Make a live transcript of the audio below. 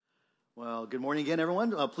Well, good morning again,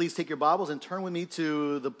 everyone. Please take your Bibles and turn with me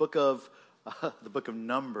to the book of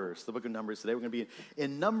Numbers. The book of Numbers. Today we're going to be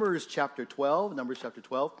in Numbers chapter 12. Numbers chapter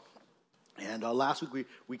 12. And last week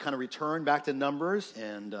we kind of returned back to Numbers,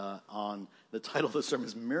 and on the title of the sermon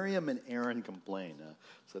is Miriam and Aaron Complain.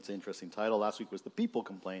 So that's an interesting title. Last week was The People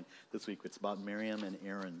Complain. This week it's about Miriam and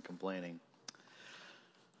Aaron complaining.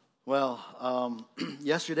 Well,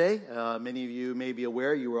 yesterday, many of you may be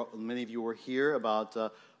aware, many of you were here, about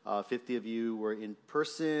 50 of you were in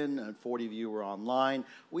person, and 40 of you were online.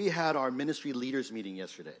 We had our ministry leaders meeting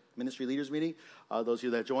yesterday. Ministry leaders meeting, those of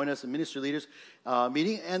you that join us, the ministry leaders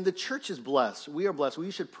meeting, and the church is blessed. We are blessed.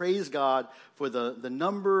 We should praise God for the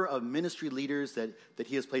number of ministry leaders that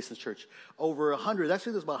he has placed in the church. Over 100,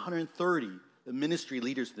 actually there's about 130 ministry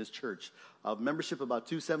leaders in this church. Membership about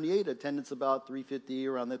 278, attendance about 350,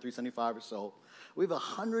 around there, 375 or so. We have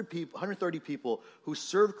 100 people, 130 people who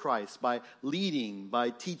serve Christ by leading, by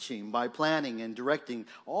teaching, by planning and directing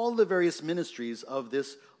all the various ministries of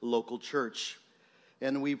this local church.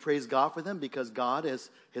 And we praise God for them because God has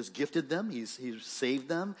gifted them, He's saved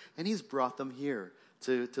them, and He's brought them here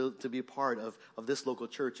to be a part of this local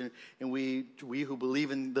church. And we who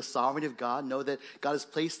believe in the sovereignty of God know that God has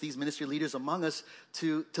placed these ministry leaders among us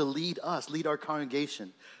to lead us, lead our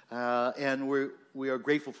congregation. And we are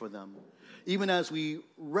grateful for them. Even as we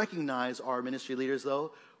recognize our ministry leaders,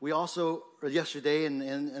 though, we also, yesterday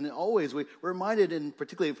and always, we're reminded, and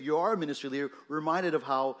particularly if you are a ministry leader, we're reminded of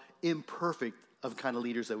how imperfect of kind of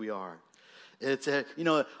leaders that we are. It's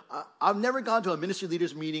I've never gone to a ministry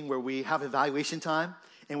leaders meeting where we have evaluation time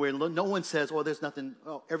and where no one says, there's nothing,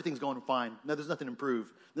 everything's going fine. No, there's nothing to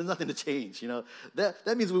improve. There's nothing to change.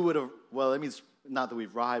 That means we would have, that means not that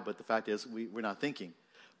we've arrived, but the fact is we're not thinking.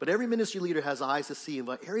 But every ministry leader has eyes to see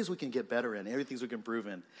what areas we can get better in, areas we can improve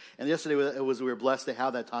in. And yesterday we were blessed to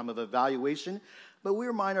have that time of evaluation. But we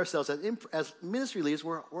remind ourselves that as ministry leaders,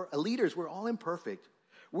 we're all imperfect.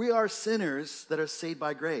 We are sinners that are saved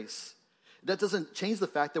by grace. That doesn't change the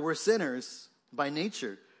fact that we're sinners by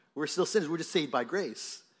nature. We're still sinners. We're just saved by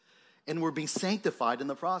grace. And we're being sanctified in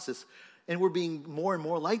the process. And we're being more and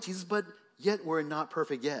more like Jesus, but yet we're not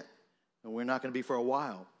perfect yet. And we're not going to be for a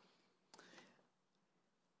while.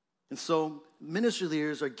 And so ministry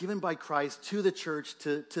leaders are given by Christ to the church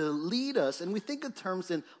to lead us. And we think of terms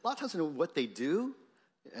a lot of times in what they do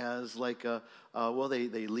as like,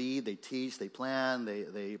 they lead, they teach, they plan,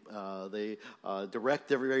 they direct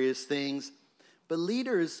their various things. But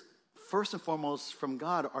leaders, first and foremost from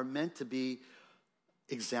God, are meant to be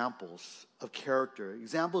examples of character,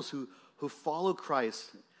 examples who follow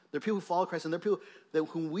Christ. They're people who follow Christ, and they're people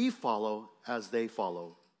whom we follow as they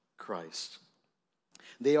follow Christ.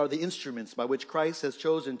 They are the instruments by which Christ has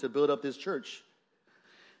chosen to build up this church.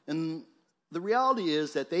 And the reality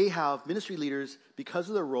is that they have ministry leaders, because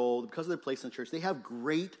of their role, because of their place in the church, they have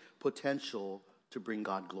great potential to bring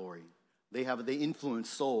God glory. They influence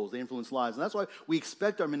souls, they influence lives. And that's why we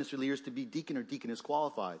expect our ministry leaders to be deacon or deaconess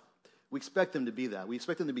qualified. We expect them to be that. We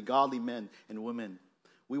expect them to be godly men and women.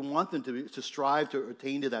 We want them to strive to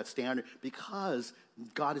attain to that standard because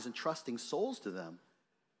God is entrusting souls to them.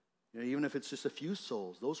 Even if it's just a few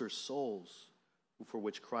souls, those are souls for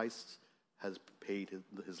which Christ has paid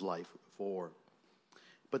his life for.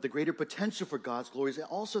 But the greater potential for God's glory is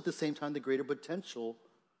also at the same time the greater potential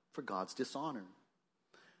for God's dishonor.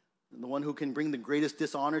 And the one who can bring the greatest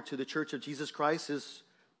dishonor to the church of Jesus Christ is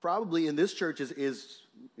probably in this church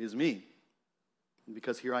is me.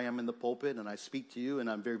 Because here I am in the pulpit and I speak to you and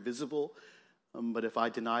I'm very visible. But if I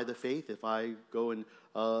deny the faith, if I go and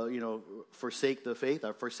forsake the faith,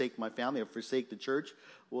 I forsake my family, I forsake the church,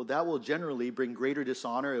 well, that will generally bring greater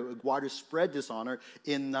dishonor, widespread dishonor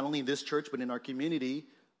in not only this church but in our community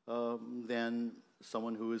than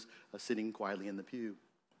someone who is sitting quietly in the pew.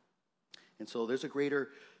 And so there's a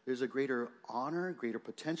greater honor, greater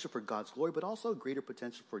potential for God's glory, but also greater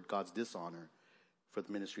potential for God's dishonor for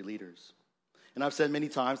the ministry leaders. And I've said many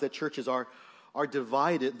times that churches are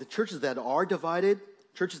divided. The churches that are divided,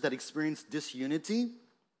 churches that experience disunity,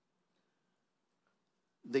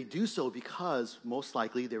 they do so because most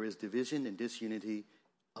likely there is division and disunity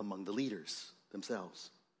among the leaders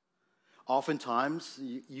themselves. Oftentimes,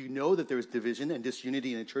 you know that there is division and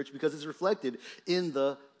disunity in a church because it's reflected in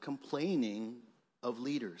the complaining of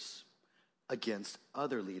leaders against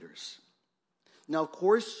other leaders. Now, of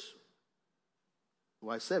course,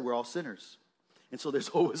 I said we're all sinners. And so there's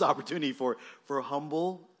always opportunity for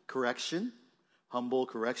humble correction,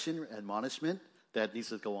 admonishment that needs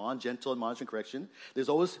to go on, gentle admonishment, correction. There's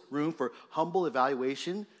always room for humble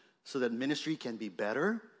evaluation so that ministry can be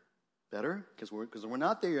better, because we're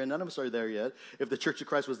not there yet. None of us are there yet. If the Church of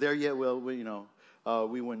Christ was there yet,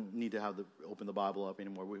 we wouldn't need to open the Bible up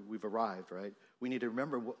anymore. We've arrived, right? We need to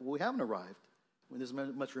remember we haven't arrived. There's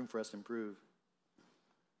much room for us to improve.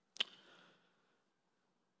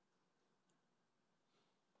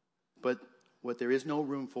 But what there is no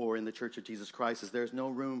room for in the Church of Jesus Christ is there's no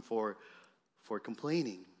room for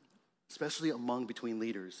complaining, especially between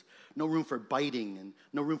leaders. No room for biting and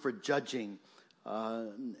no room for judging,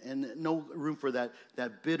 and no room for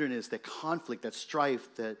that bitterness, that conflict, that strife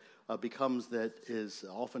that is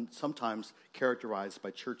sometimes characterized by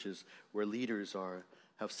churches where leaders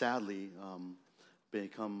have sadly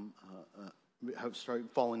have started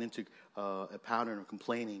falling into a pattern of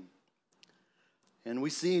complaining. And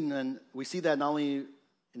we see that not only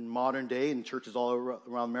in modern day in churches all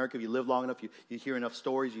around America. If you live long enough, you hear enough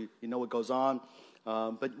stories, you know what goes on.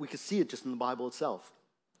 But we can see it just in the Bible itself.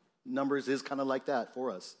 Numbers is kind of like that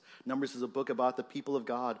for us. Numbers is a book about the people of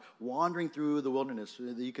God wandering through the wilderness.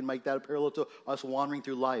 You can make that a parallel to us wandering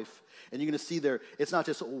through life. And you're going to see there, it's not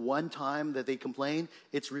just one time that they complain,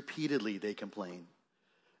 it's repeatedly they complain.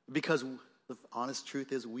 Because the honest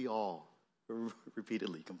truth is we all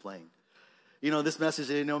repeatedly complain. This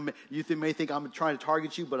message, you may think I'm trying to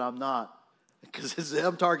target you, but I'm not. Because this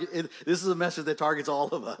is a message that targets all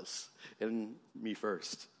of us, and me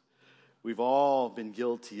first. We've all been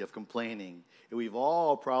guilty of complaining, and we've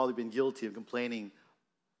all probably been guilty of complaining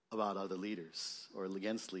about other leaders or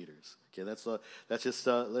against leaders. Okay, let's just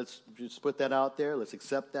put that out there. Let's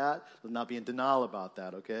accept that. Let's not be in denial about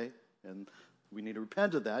that. Okay, and we need to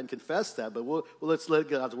repent of that and confess that. But let's let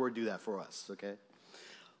God's word do that for us. Okay.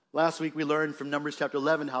 Last week we learned from Numbers chapter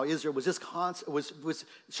 11 how Israel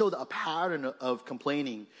showed a pattern of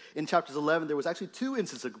complaining. In chapters 11 there was actually 2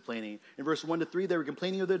 instances of complaining. In verse 1 to 3 they were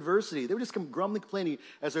complaining of the adversity. They were just grumbling, complaining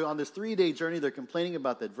as they're on this 3-day journey. They're complaining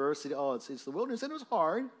about the adversity. Oh, it's the wilderness, and it was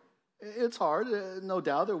hard. It's hard, no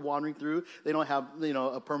doubt. They're wandering through. They don't have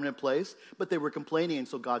a permanent place, but they were complaining, and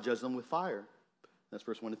so God judged them with fire. That's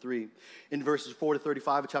verse 1 to 3. In verses 4 to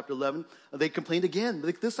 35 of chapter 11, they complained again.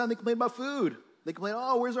 But this time they complained about food. They complain,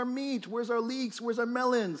 where's our meat? Where's our leeks? Where's our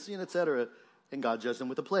melons? Etc. And God judged them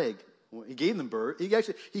with a plague. He gave them He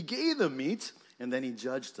gave them meat, and then he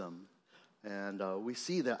judged them. And we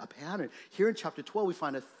see that a pattern. Here in chapter 12, we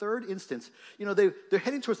find a third instance. They're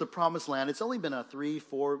heading towards the promised land. It's only been a 3,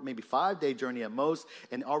 4, maybe 5-day journey at most,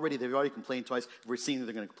 and they've already complained twice. We're seeing that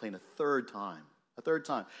they're going to complain a third time. A third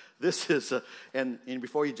time. This is, and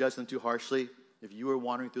before you judge them too harshly, if you were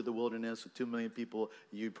wandering through the wilderness with 2 million people,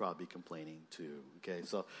 you'd probably be complaining too. Okay,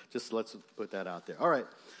 so just let's put that out there. All right,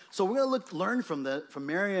 so we're going to learn from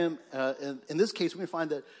Miriam. In this case, we're going to find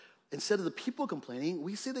that instead of the people complaining,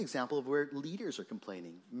 we see the example of where leaders are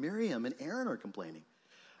complaining. Miriam and Aaron are complaining,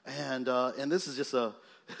 and this is just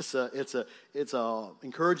it's a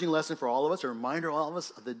encouraging lesson for all of us, a reminder to all of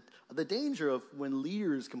us of the danger of when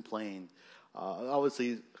leaders complain.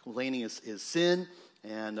 Obviously, complaining is sin,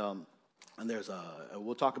 and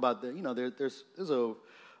we'll talk about there's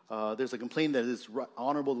a complaint that is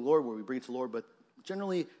honorable to the Lord where we bring it to the Lord, but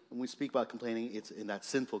generally when we speak about complaining, it's in that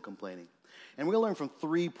sinful complaining. And we're going to learn from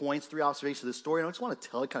 3 points, 3 observations of this story. And I just want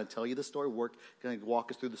to tell you the story,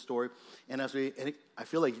 walk us through the story. And I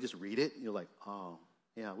feel like you just read it, and you're like, oh,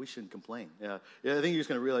 yeah, we shouldn't complain. Yeah, I think you're just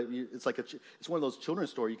going to realize it's one of those children's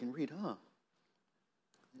stories you can read, huh?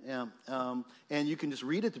 Yeah, and you can just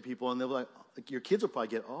read it to people, and they'll be like, your kids will probably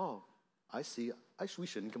get, oh, I see. We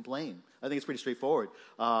shouldn't complain. I think it's pretty straightforward.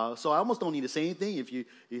 So I almost don't need to say anything if you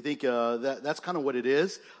think that's kind of what it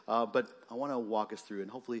is. But I want to walk us through,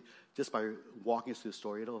 and hopefully just by walking us through the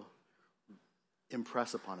story, it'll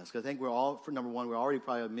impress upon us. Because I think we're all, for number one, we already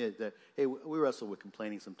probably admit that, hey, we wrestle with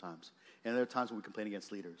complaining sometimes. And there are times when we complain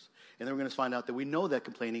against leaders. And then we're going to find out that we know that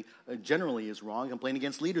complaining generally is wrong. Complaining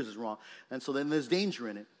against leaders is wrong. And so then there's danger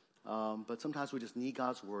in it. But sometimes we just need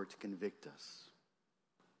God's word to convict us.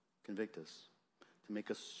 To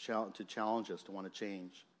make us to challenge us to want to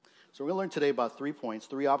change. So we're going to learn today about 3 points,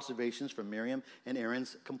 3 observations from Miriam and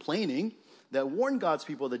Aaron's complaining that warn God's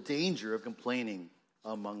people of the danger of complaining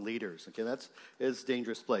among leaders. Okay, it's a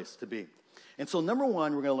dangerous place to be. And so number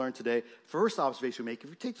 1, we're going to learn today, first observation we make,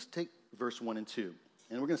 if you take verse 1 and 2,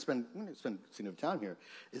 and we're going to spend significant time here,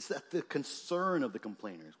 is that the concern of the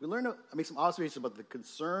complainers. We make some observations about the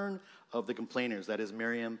concern of the complainers, that is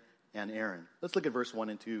Miriam and Aaron. Let's look at verse 1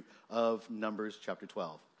 and 2 of Numbers chapter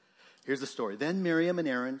 12. Here's the story. Then Miriam and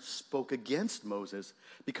Aaron spoke against Moses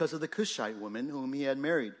because of the Cushite woman whom he had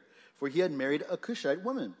married, for he had married a Cushite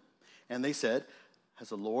woman. And they said, has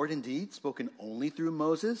the Lord indeed spoken only through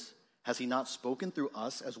Moses? Has he not spoken through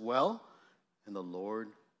us as well? And the Lord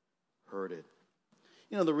heard it.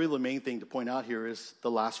 The really main thing to point out here is the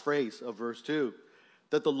last phrase of verse 2,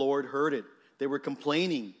 that the Lord heard it. They were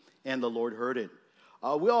complaining, and the Lord heard it.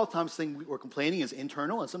 We all times think we're complaining is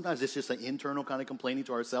internal, and sometimes it's just an internal kind of complaining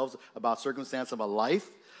to ourselves about circumstance of our life.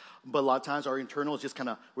 But a lot of times our internal is just kind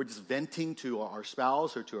of, we're just venting to our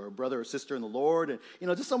spouse or to our brother or sister in the Lord. And,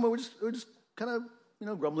 just somewhere we're just kind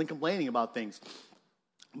of, grumbling, complaining about things.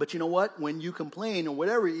 But you know what? When you complain or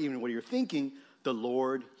whatever, even what you're thinking, the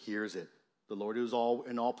Lord hears it. The Lord who's all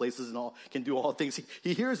in all places and all can do all things.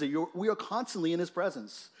 He hears it. We are constantly in His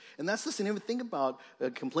presence. And that's the significant thing about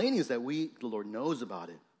complaining is that the Lord knows about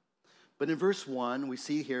it. But in verse 1, we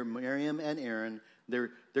see here Miriam and Aaron, they're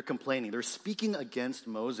complaining. They're speaking against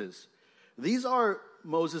Moses. These are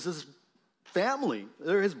Moses' family.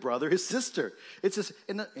 They're his brother, his sister. It's just,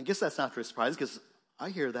 and I guess that's not surprising because I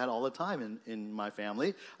hear that all the time in my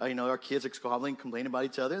family. Our kids are squabbling, complaining about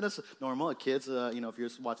each other. That's normal. Kids, if you're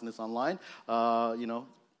watching this online,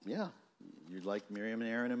 yeah, you're like Miriam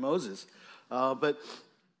and Aaron and Moses. But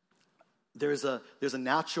there's a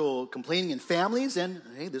natural complaining in families, and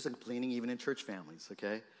hey, there's a complaining even in church families.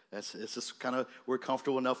 Okay, it's just kind of we're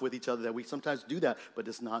comfortable enough with each other that we sometimes do that, but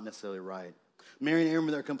it's not necessarily right. Miriam and Aaron,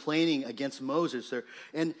 they're complaining against Moses.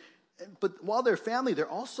 But while they're family, they're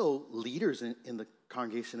also leaders in the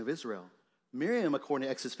congregation of Israel. Miriam, according to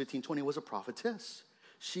Exodus 15:20, was a prophetess.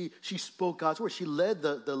 She spoke God's word. She led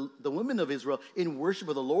the women of Israel in worship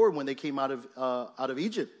of the Lord when they came out of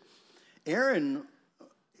Egypt. Aaron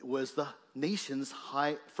was the nation's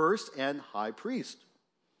first and high priest.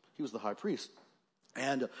 He was the high priest.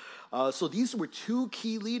 And so these were two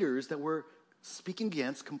key leaders that were speaking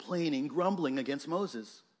against, complaining, grumbling against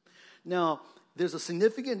Moses. Now, there's a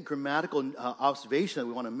significant grammatical observation that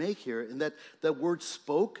we want to make here, in that the word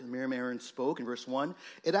spoke, Miriam and Aaron spoke in verse 1.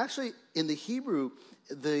 It actually, in the Hebrew,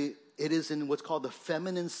 it is in what's called the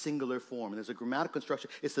feminine singular form. And there's a grammatical construction.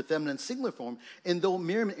 It's the feminine singular form. And though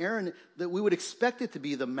Miriam and Aaron, that we would expect it to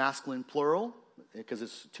be the masculine plural, because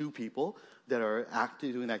it's two people that are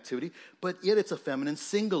doing activity, but yet it's a feminine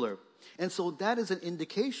singular. And so that is an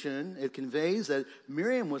indication, it conveys that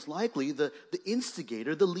Miriam was likely the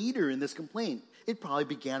instigator, the leader in this complaint. It probably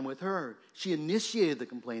began with her. She initiated the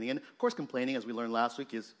complaining. And of course, complaining, as we learned last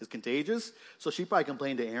week, is contagious. So she probably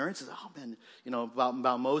complained to Aaron, says, oh man,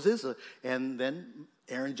 about Moses. And then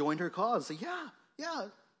Aaron joined her cause. Said, yeah,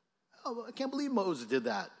 oh, I can't believe Moses did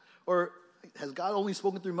that. Or has God only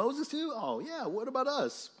spoken through Moses too? Oh yeah, what about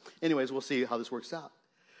us? Anyways, we'll see how this works out.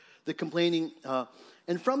 The complaining,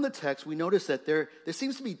 and from the text, we notice that there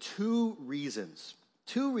seems to be two reasons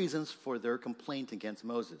for their complaint against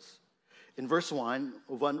Moses. In verse 1,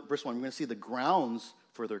 we're going to see the grounds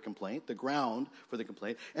for their complaint, the ground for the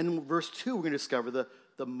complaint. And in verse 2, we're going to discover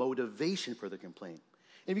the motivation for the complaint.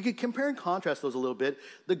 And if you could compare and contrast those a little bit,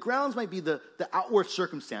 the grounds might be the outward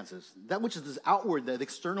circumstances, that which is this outward, that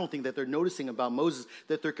external thing that they're noticing about Moses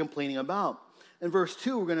that they're complaining about. In verse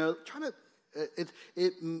 2, we're going to try to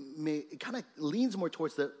it kind of leans more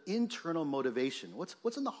towards the internal motivation.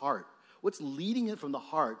 What's in the heart? What's leading it from the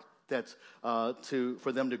heart that's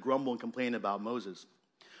for them to grumble and complain about Moses?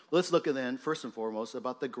 Let's look at then, first and foremost,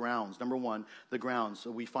 about the grounds. Number one, the grounds.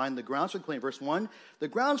 So we find the grounds for the complaint. Verse 1, the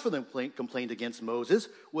grounds for the complaint against Moses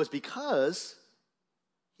was because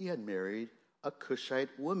he had married a Cushite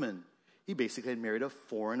woman. He basically had married a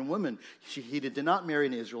foreign woman. He did not marry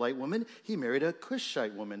an Israelite woman. He married a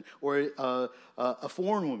Cushite woman, or a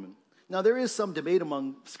foreign woman. Now, there is some debate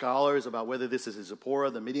among scholars about whether this is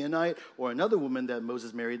Zipporah, the Midianite, or another woman that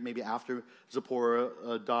Moses married maybe after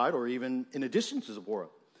Zipporah died, or even in addition to Zipporah.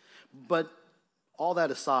 But all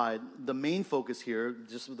that aside, the main focus here,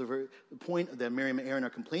 just the point that Miriam and Aaron are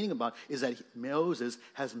complaining about, is that Moses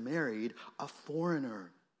has married a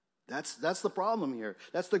foreigner. That's the problem here.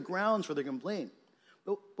 That's the grounds for the complaint.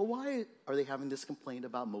 But why are they having this complaint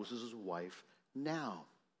about Moses' wife now,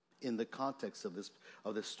 in the context of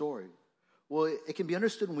this story? Well, it can be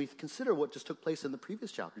understood when we consider what just took place in the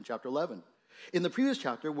previous chapter, in chapter 11. In the previous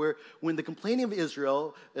chapter, when the complaining of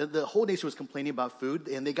Israel, the whole nation was complaining about food,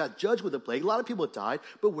 and they got judged with a plague. A lot of people died,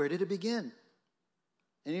 but where did it begin?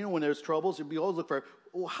 And when there's troubles, we always look for,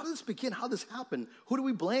 well, how did this begin? How did this happen? Who do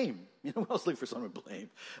we blame? We always look for someone to blame.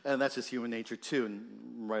 And that's just human nature too,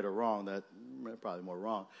 and right or wrong, that probably more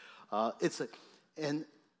wrong. And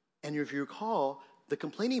if you recall, the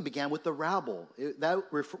complaining began with the rabble.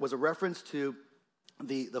 That was a reference to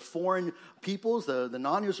the foreign peoples, the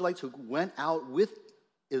non-Israelites who went out with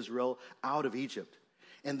Israel out of Egypt.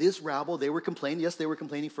 And this rabble, they were complaining. Yes, they were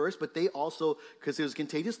complaining first, but they also, because it was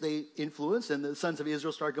contagious, they influenced, and the sons of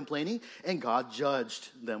Israel started complaining, and God judged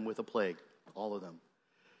them with a plague, all of them.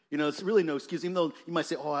 It's really no excuse, even though you might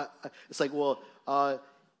say, it's like, well,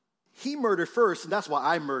 he murdered first, and that's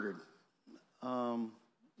why I murdered.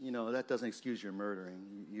 that doesn't excuse your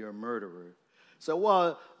murdering. You're a murderer. So, we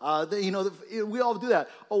all do that.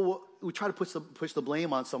 We try to push the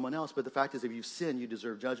blame on someone else, but the fact is, if you sin, you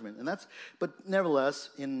deserve judgment. But nevertheless,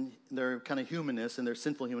 in their kind of humanness, in their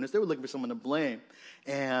sinful humanness, they were looking for someone to blame,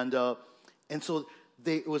 and so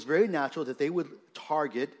it was very natural that they would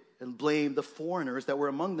target and blame the foreigners that were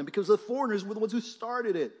among them, because the foreigners were the ones who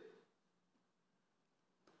started it.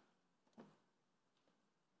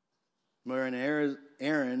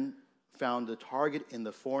 Aaron found the target in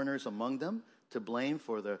the foreigners among them to blame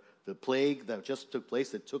for the plague that just took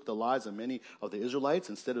place, that took the lives of many of the Israelites,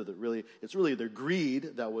 instead of it's really their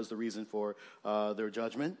greed that was the reason for their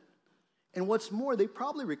judgment. And what's more, they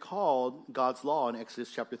probably recalled God's law in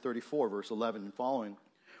Exodus chapter 34, verse 11 and following,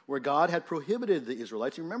 where God had prohibited the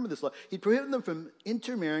Israelites. You remember this law? He prohibited them from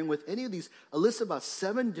intermarrying with any of these, a list of about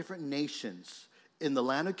 7 different nations in the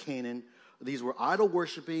land of Canaan. These were idol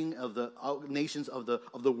worshiping of the nations of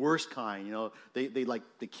the worst kind.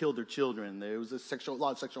 They killed their children. There was a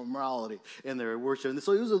lot of sexual immorality in their worship. And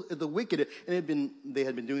so it was the wicked, and they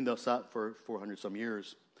had been doing this for 400 some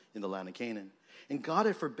years in the land of Canaan. And God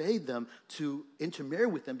had forbade them to intermarry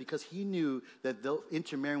with them, because he knew that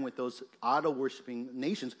intermarrying with those idol worshiping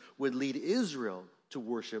nations would lead Israel to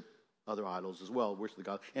worship other idols as well, worship the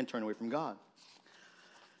God, and turn away from God.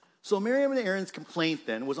 So Miriam and Aaron's complaint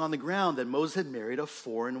then was on the ground that Moses had married a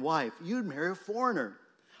foreign wife. You'd marry a foreigner.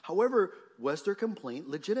 However, was their complaint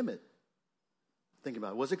legitimate? Think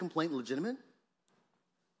about it. Was the complaint legitimate?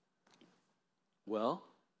 Well,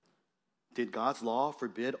 did God's law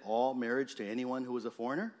forbid all marriage to anyone who was a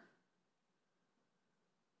foreigner?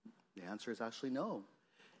 The answer is actually no.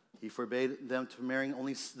 He forbade them to marrying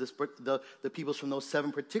only the peoples from those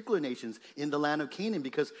 7 particular nations in the land of Canaan,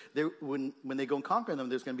 because when they go and conquer them,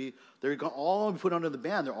 they're all put under the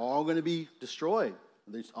ban. They're all going to be destroyed.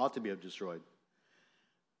 They ought to be destroyed.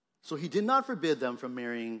 So he did not forbid them from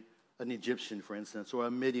marrying an Egyptian, for instance, or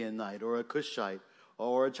a Midianite, or a Cushite,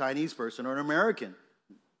 or a Chinese person, or an American.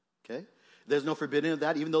 Okay? There's no forbidding of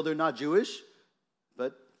that, even though they're not Jewish.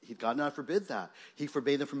 But God did not forbid that. He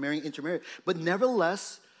forbade them from marrying intermarriage. But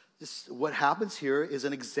nevertheless, what happens here is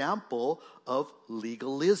an example of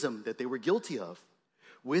legalism that they were guilty of.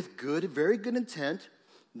 With very good intent,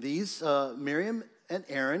 these Miriam and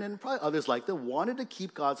Aaron, and probably others like them, wanted to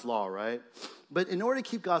keep God's law, right? But in order to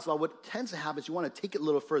keep God's law, what tends to happen is you want to take it a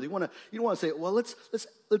little further. You don't want to say, well, let's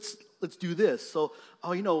do this. So,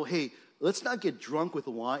 hey, let's not get drunk with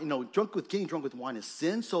wine. Getting drunk with wine is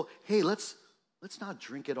sin. So, hey, let's not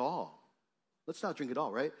drink at all. Let's not drink at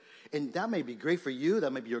all, right? And that may be great for you.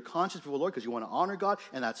 That may be your conscience before the Lord, because you want to honor God,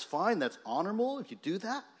 and that's fine. That's honorable if you do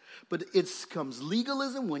that. But it comes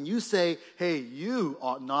legalism when you say, hey, you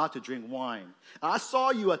ought not to drink wine. I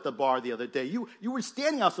saw you at the bar the other day. You were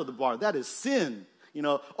standing outside the bar. That is sin.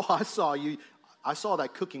 I saw you. I saw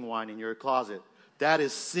that cooking wine in your closet. That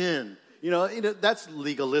is sin. That's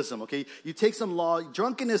legalism, okay? You take some law.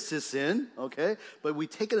 Drunkenness is sin, okay? But we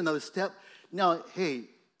take it another step. Now, hey,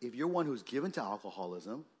 if you're one who's given to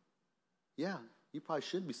alcoholism, yeah, you probably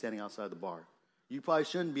shouldn't be standing outside the bar. You probably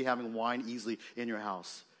shouldn't be having wine easily in your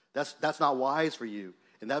house. That's not wise for you.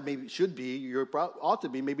 And that ought to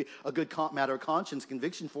be maybe a good matter of conscience,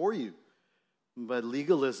 conviction for you. But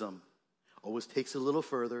legalism always takes it a little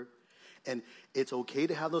further. And it's okay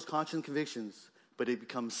to have those conscience convictions, but it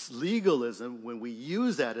becomes legalism when we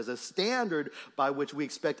use that as a standard by which we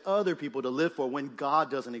expect other people to live for, when God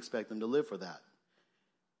doesn't expect them to live for that.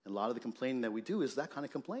 And a lot of the complaining that we do is that kind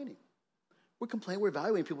of complaining. We're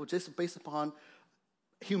evaluating people just based upon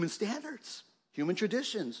human standards, human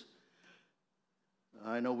traditions.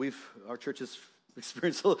 I know our church has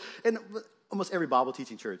experienced, and almost every Bible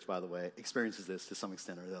teaching church, by the way, experiences this to some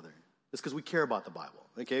extent or the other. It's because we care about the Bible.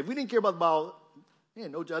 Okay, if we didn't care about the Bible,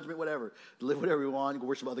 no judgment, whatever. Live whatever you want, go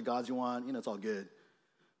worship other gods you want, it's all good.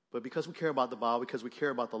 But because we care about the Bible, because we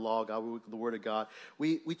care about the law of God, the Word of God,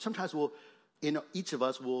 we sometimes will, each of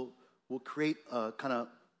us will create kind of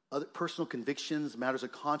other personal convictions, matters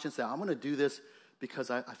of conscience, that I'm going to do this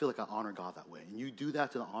because I feel like I honor God that way. And you do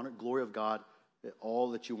that to the glory of God,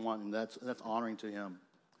 all that you want, and that's honoring to Him.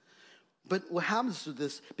 But what happens to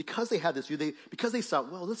this, because they had this view, because they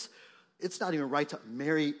thought, well, it's not even right to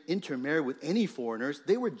intermarry with any foreigners.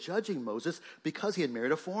 They were judging Moses because he had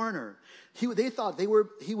married a foreigner. They thought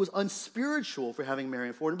he was unspiritual for having married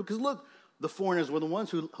a foreigner, because look, the foreigners were the ones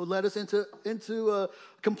who led us into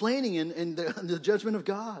complaining and the judgment of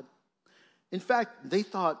God. In fact, they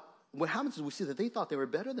thought, what happens is we see that they thought they were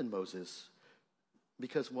better than Moses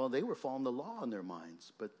because, they were following the law in their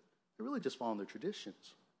minds, but they're really just following their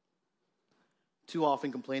traditions. Too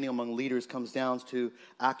often complaining among leaders comes down to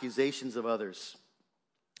accusations of others.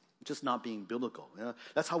 just not being biblical. You know?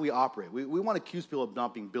 That's how we operate. We want to accuse people of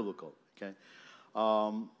not being biblical, okay?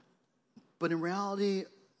 But in reality,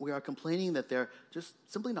 we are complaining that they're just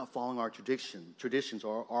simply not following our traditions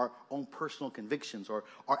or our own personal convictions or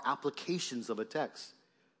our applications of a text.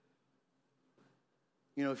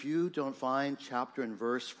 You know, if you don't find chapter and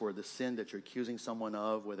verse for the sin that you're accusing someone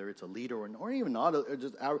of, whether it's a leader or even not, or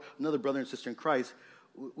just another brother and sister in Christ,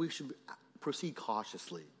 we should proceed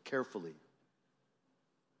cautiously, carefully.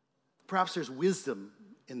 Perhaps there's wisdom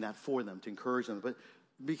in that for them to encourage them, but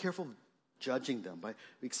be careful of judging them by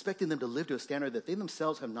expecting them to live to a standard that they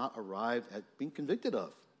themselves have not arrived at being convicted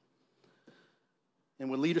of. And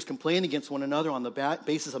when leaders complain against one another on the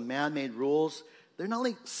basis of man-made rules, they're not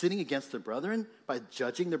only sinning against their brethren by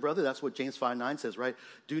judging their brother. That's what James 5:9 says, right?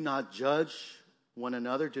 Do not judge one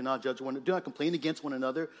another. Do not complain against one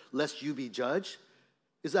another, lest you be judged.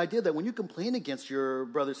 Is the idea that when you complain against your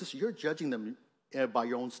brother or sister, you're judging them by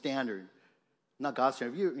your own standard, not God's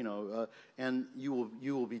standard. And you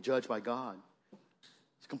will be judged by God.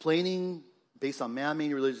 Complaining based on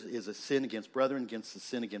man-made religion is a sin against brethren, against a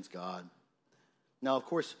sin against God. Now, of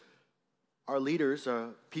course, our leaders,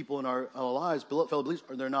 people in our lives, fellow believers,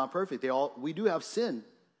 they're not perfect. We do have sin.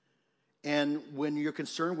 And when you're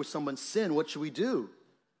concerned with someone's sin, what should we do?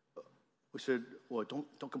 We should,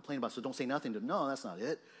 don't complain about it, so don't say nothing. No, that's not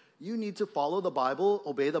it. You need to follow the Bible,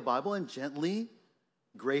 obey the Bible, and gently,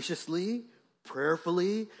 graciously,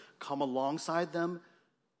 prayerfully come alongside them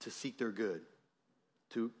to seek their good,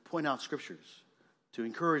 to point out scriptures, to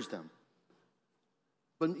encourage them.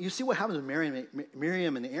 But you see what happens with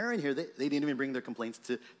Miriam and Aaron here. They didn't even bring their complaints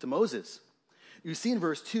to Moses. You see in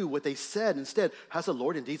verse 2 what they said instead. Has the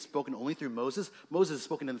Lord indeed spoken only through Moses? Moses is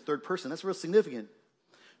spoken in the third person. That's real significant.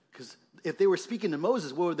 Because if they were speaking to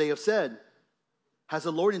Moses, what would they have said? Has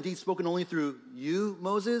the Lord indeed spoken only through you,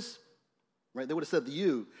 Moses? Right? They would have said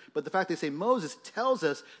you. But the fact they say Moses tells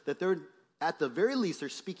us that they're, at the very least, they're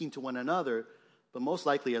speaking to one another. But most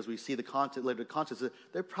likely, as we see the later context,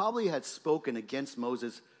 they probably had spoken against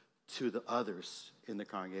Moses to the others in the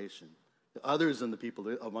congregation, the others in the people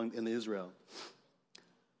in Israel.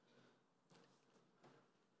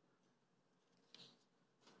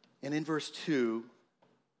 And in verse 2,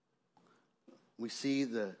 we see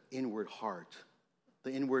the inward heart,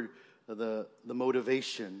 the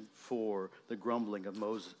motivation for the grumbling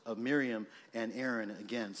of Miriam and Aaron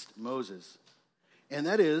against Moses. And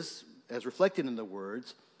that is, as reflected in the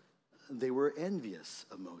words, they were envious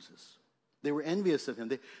of Moses. They were envious of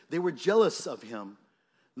him. They were jealous of him.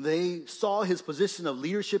 They saw his position of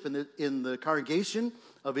leadership in the congregation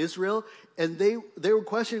of Israel, and they were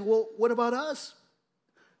questioning, well, what about us?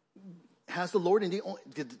 Did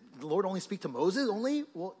the Lord only speak to Moses only?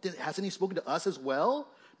 Well, hasn't he spoken to us as well?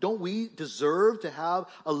 Don't we deserve to have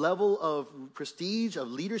a level of prestige, of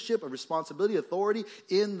leadership, of responsibility, authority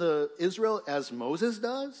in Israel as Moses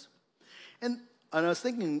does? And I was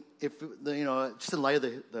thinking, just in light of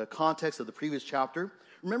the context of the previous chapter,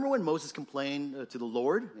 remember when Moses complained to the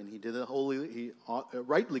Lord, and he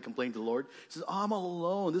rightly complained to the Lord. He says, I'm all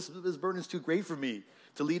alone. This burden is too great for me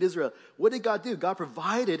to lead Israel. What did God do? God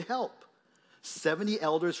provided help. 70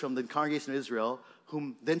 elders from the congregation of Israel,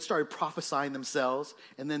 whom then started prophesying themselves,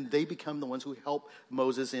 and then they become the ones who help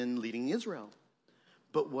Moses in leading Israel.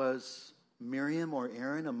 But was Miriam or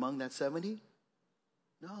Aaron among that 70?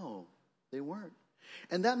 No, they weren't.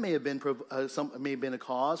 And that may have been a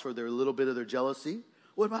cause for a little bit of their jealousy.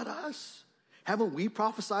 What about us? Haven't we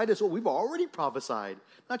prophesied as well? We've already prophesied.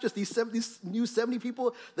 Not just these new 70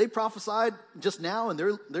 people. They prophesied just now, and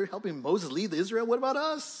they're helping Moses lead Israel. What about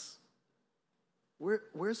us?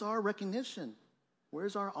 Where's our recognition?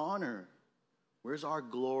 Where's our honor? Where's our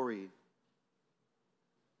glory?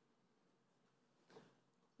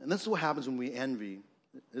 And this is what happens when we envy.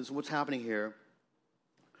 This is what's happening here.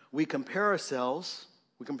 We compare ourselves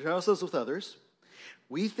with others.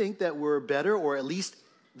 We think that we're better or at least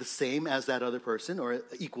the same as that other person or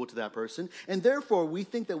equal to that person. And therefore, we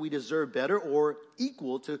think that we deserve better or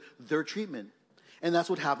equal to their treatment. And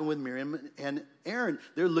that's what happened with Miriam and Aaron.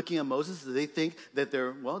 They're looking at Moses. They think that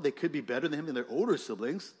they could be better than him than their older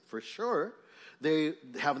siblings, for sure.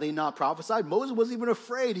 Have they not prophesied? Moses wasn't even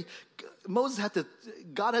afraid.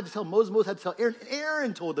 God had to tell Moses had to tell Aaron.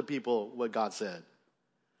 Aaron told the people what God said.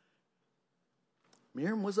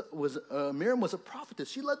 Miriam was a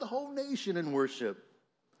prophetess. She led the whole nation in worship.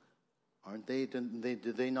 Aren't they?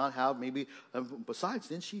 Did they not have maybe? Besides,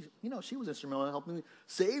 then she was instrumental in helping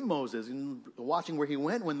save Moses and watching where he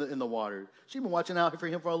went in the water. She'd been watching out for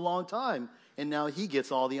him for a long time, and now he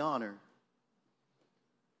gets all the honor.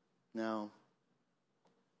 Now,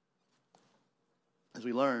 as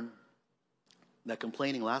we learn, that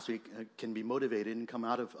complaining last week can be motivated and come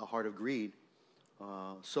out of a heart of greed.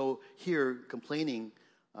 So here, complaining,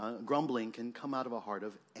 grumbling can come out of a heart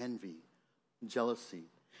of envy, jealousy,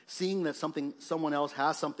 seeing that someone else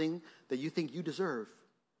has something that you think you deserve,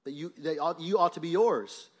 that you ought to be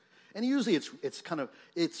yours. And usually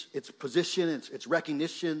it's position, it's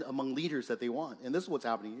recognition among leaders that they want. And this is what's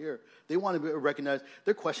happening here. They want to be recognized.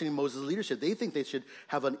 They're questioning Moses' leadership. They think they should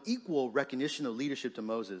have an equal recognition of leadership to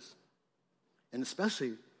Moses. And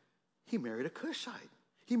especially, he married a Cushite.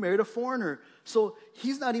 He married a foreigner. So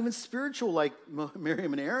he's not even spiritual like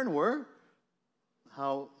Miriam and Aaron were.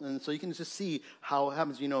 And so you can just see how it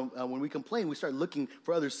happens. When we complain, we start looking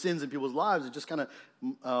for other sins in people's lives and just kind of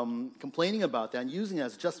complaining about that and using it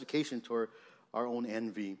as justification toward our own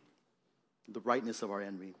envy, the rightness of our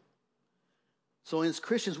envy. So as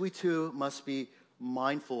Christians, we too must be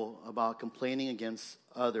mindful about complaining against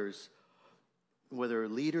others, whether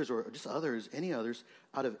leaders or just others, any others,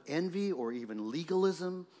 out of envy or even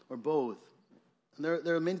legalism or both. And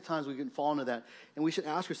there are many times we can fall into that. And we should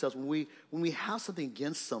ask ourselves, when we have something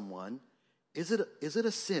against someone, is it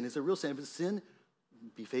a sin? Is it a real sin? If it's a sin,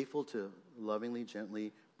 be faithful to lovingly,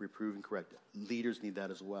 gently reprove and correct. Leaders need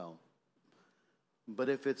that as well. But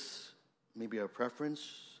if it's maybe a preference,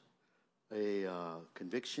 a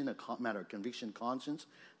conviction, a matter of conviction, conscience,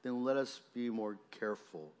 then let us be more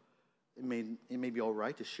careful. It may be all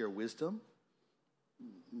right to share wisdom,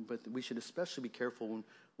 but we should especially be careful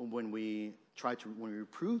when we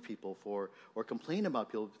reprove people or complain about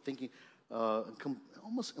people, thinking,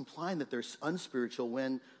 almost implying that they're unspiritual,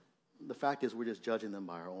 when the fact is we're just judging them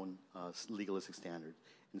by our own legalistic standards,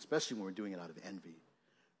 and especially when we're doing it out of envy.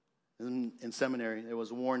 In seminary, it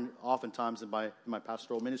was warned oftentimes in my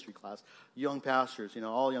pastoral ministry class, young pastors,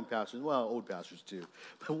 all young pastors, well, old pastors too,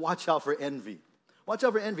 but watch out for envy. Watch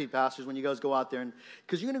out for envy, pastors, when you guys go out there.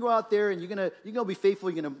 Because you're going to go out there and you're going to be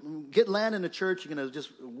faithful. You're going to get land in the church. You're going to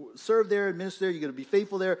just serve there, minister there. You're going to be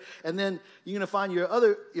faithful there. And then you're going to find your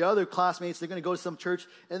other classmates. They're going to go to some church.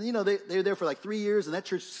 And, they're there for like 3 years. And that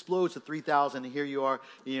church explodes to 3,000. And here you are,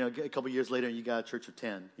 a couple years later, and you got a church of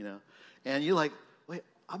 10, And you're like, wait,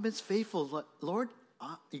 I've been faithful. Lord,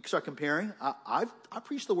 you start comparing. I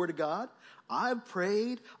preached the word of God. I've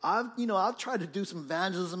prayed. I've tried to do some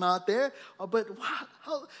evangelism out there. But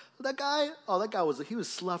wow, that guy was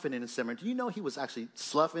sloughing in his seminary. Do you know he was actually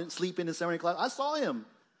sleeping in seminary class? I saw him.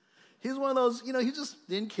 He was one of those, he just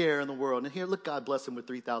didn't care in the world. And here, look, God bless him with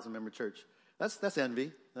 3,000 member church. That's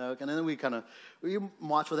envy. And then we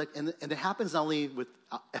watch for that. And it happens not only with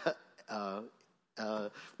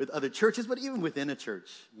other churches, but even within a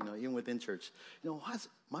church, even within church. Why is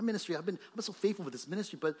my ministry, I've been so faithful with this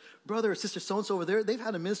ministry, but brother or sister so-and-so over there, they've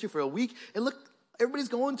had a ministry for a week, and look, everybody's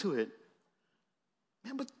going to it.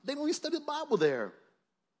 Man, but they don't even study the Bible there.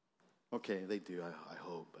 Okay, they do, I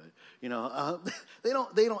hope, but, they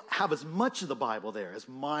don't have as much of the Bible there as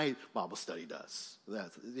my Bible study does.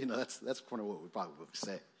 That's kind of what we probably would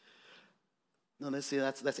say. No,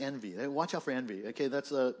 that's envy. Watch out for envy. Okay,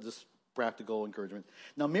 that's just practical encouragement.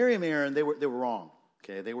 Now, Miriam and Aaron, they were wrong.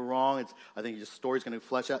 Okay, they were wrong. I think the story's going to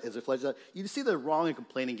flesh out. As it fleshes out, you see they're wrong in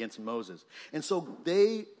complaining against Moses, and so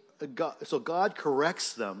God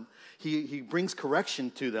corrects them. He brings correction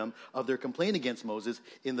to them of their complaint against Moses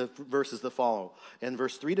in the verses that follow. In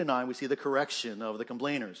verse 3-9, we see the correction of the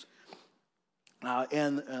complainers.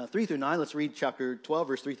 And 3-9, let's read chapter 12,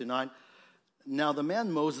 verse 3-9. Now the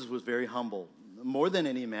man Moses was very humble, more than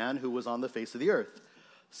any man who was on the face of the earth.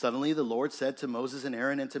 Suddenly the Lord said to Moses and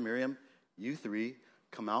Aaron and to Miriam, "You three,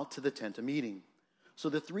 come out to the tent of meeting." So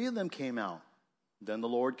the three of them came out. Then the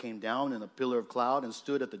Lord came down in a pillar of cloud and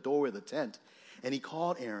stood at the doorway of the tent. And he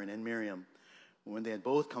called Aaron and Miriam. When they had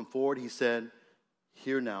both come forward, he said,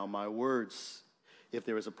 "Hear now my words. If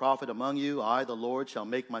there is a prophet among you, I, the Lord, shall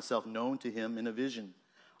make myself known to him in a vision.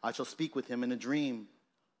 I shall speak with him in a dream.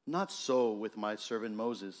 Not so with my servant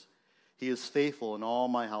Moses. He is faithful in all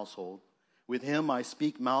my household. With him I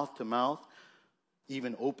speak mouth to mouth,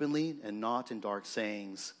 even openly and not in dark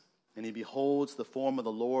sayings. And he beholds the form of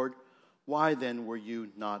the Lord. Why then were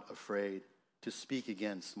you not afraid to speak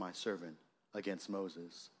against my servant, against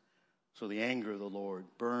Moses?" So the anger of the Lord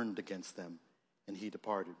burned against them, and he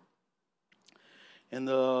departed. And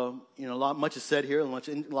much is said here, a lot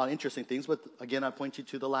of interesting things. But again, I point you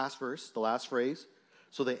to the last verse, the last phrase.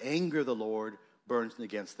 So the anger of the Lord burns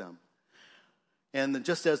against them. And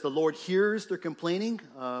just as the Lord hears their complaining,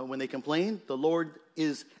 when they complain, the Lord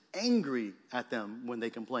is angry at them when they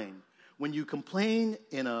complain. When you complain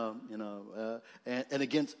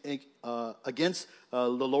against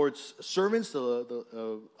the Lord's servants,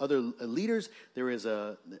 the other leaders, there's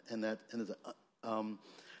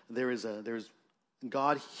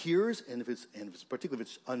God hears, and if it's particularly if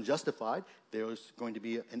it's unjustified, there's going to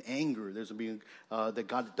be an anger. There's going to be that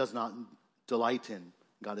God does not delight in.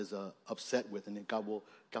 God is upset with, and God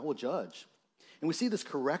will judge. And we see this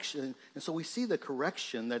correction, and so we see the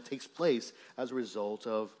correction that takes place as a result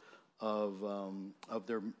of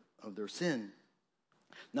their sin.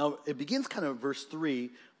 Now it begins kind of verse 3,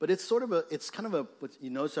 but it's kind of a you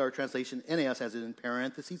notice our translation NAS has it in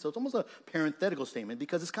parentheses, so it's almost a parenthetical statement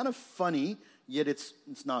because it's kind of funny, yet it's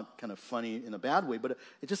not kind of funny in a bad way, but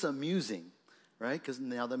it's just amusing, right? Because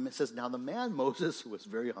it says now the man Moses was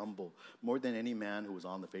very humble, more than any man who was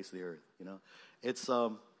on the face of the earth. You know, it's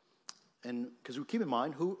and because we keep in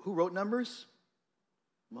mind who wrote Numbers,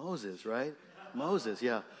 Moses, right? Moses,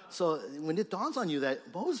 yeah. So when it dawns on you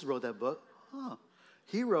that Moses wrote that book,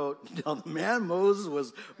 he wrote, now the man Moses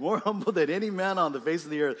was more humble than any man on the face of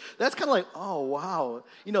the earth. That's kind of like, oh, wow.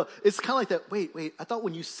 You know, it's kind of like that, wait, I thought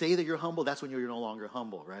when you say that you're humble, that's when you're no longer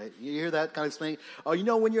humble, right? You hear that kind of thing? Oh, you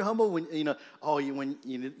know when you're humble? When, you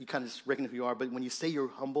kind of just reckon who you are, but when you say you're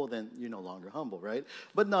humble, then you're no longer humble, right?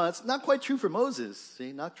 But no, it's not quite true for Moses.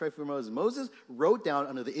 See, not true for Moses. Moses wrote down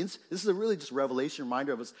under this is a really just revelation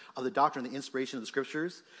reminder of us of the doctrine of the inspiration of the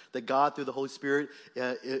scriptures, that God through the Holy Spirit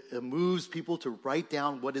it moves people to write down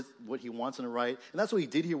what he wants them to write. And that's what he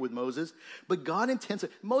did here with Moses. But God intends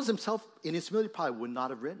it. Moses himself, in his humility, probably would not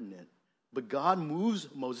have written it. But God moves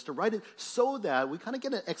Moses to write it so that we kind of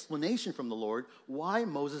get an explanation from the Lord why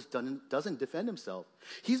Moses doesn't defend himself.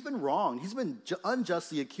 He's been wrong. He's been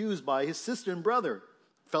unjustly accused by his sister and brother,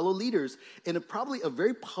 fellow leaders, in probably a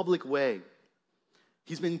very public way.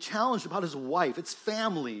 He's been challenged about his wife. It's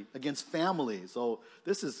family against family. So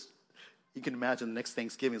this is... You can imagine the next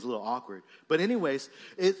Thanksgiving is a little awkward. But anyways,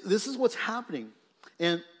 this is what's happening.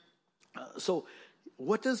 And so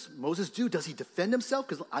what does Moses do? Does he defend himself?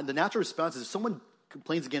 Because the natural response is if someone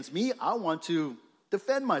complains against me, I want to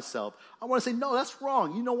defend myself. I want to say, no, that's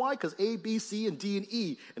wrong. You know why? Because A, B, C, and D, and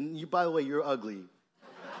E. And you, by the way, you're ugly.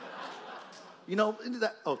 You know,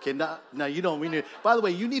 okay, now you don't. By the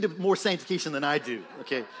way, you need more sanctification than I do.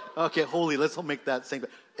 Okay, holy, let's make that same.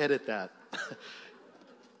 Edit that.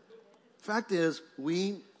 Fact is,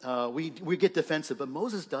 we get defensive, but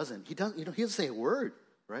Moses doesn't. He doesn't say a word,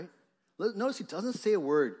 right? Notice he doesn't say a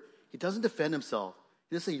word. He doesn't defend himself.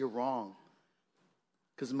 He doesn't say you're wrong.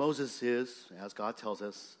 Because Moses is, as God tells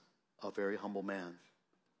us, a very humble man.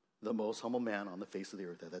 The most humble man on the face of the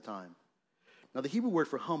earth at that time. Now, the Hebrew word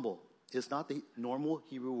for humble is not the normal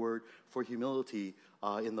Hebrew word for humility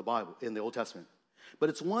in the Bible, in the Old Testament. But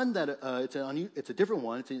it's one that it's a different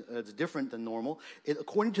one. It's different than normal.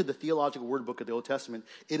 According to the Theological Word Book of the Old Testament,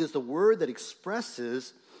 it is the word that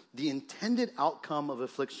expresses the intended outcome of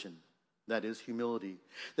affliction. That is humility.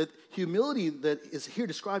 That humility that is here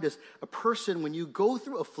described as a person when you go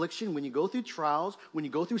through affliction, when you go through trials, when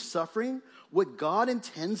you go through suffering, what God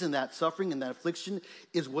intends in that suffering and that affliction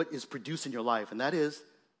is what is produced in your life, and that is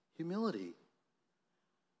humility.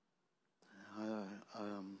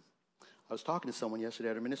 I was talking to someone yesterday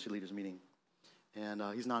at a ministry leaders meeting, and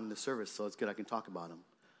he's not in the service, so it's good I can talk about him.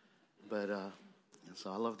 But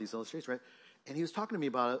so I love these illustrations, right? And he was talking to me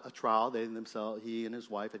about a trial he and his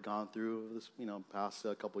wife had gone through this, past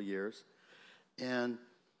couple of years. And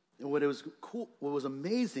what was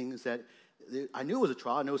amazing is that I knew it was a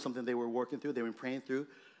trial. I knew it was something they were working through, they were praying through.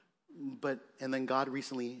 And then God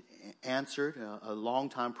recently answered a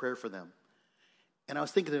long-time prayer for them. And I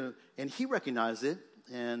was thinking, and he recognized it.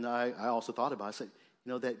 And I also thought about it. I said,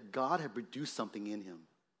 that God had produced something in him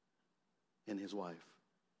and his wife.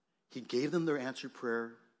 He gave them their answered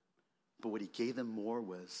prayer, but what he gave them more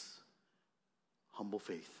was humble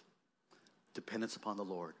faith, dependence upon the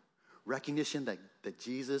Lord, recognition that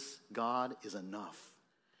Jesus, God, is enough.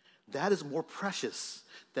 That is more precious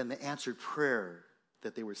than the answered prayer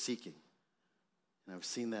that they were seeking. And I've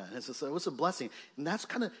seen that. And it was a blessing. And that's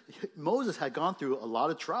kind of, Moses had gone through a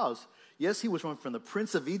lot of trials. Yes, he was from the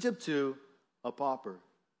prince of Egypt to a pauper.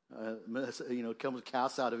 Comes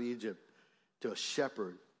cast out of Egypt to a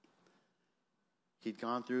shepherd. He'd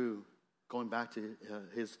gone through going back to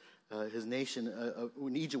his nation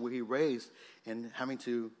in Egypt where he raised and having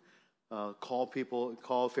to call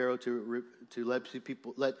Pharaoh to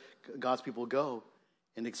let God's people go.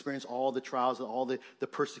 And experience all the trials and all the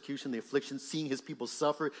persecution, the affliction, seeing his people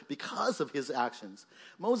suffer because of his actions.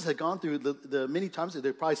 Moses had gone through the many times,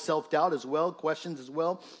 there probably self-doubt as well, questions as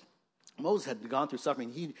well. Moses had gone through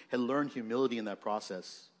suffering. He had learned humility in that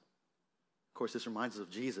process. Of course, this reminds us of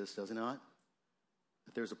Jesus, does it not?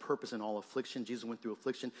 That there's a purpose in all affliction. Jesus went through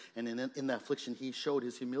affliction, and in that affliction, he showed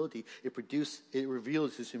his humility. It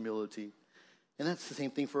reveals his humility. And that's the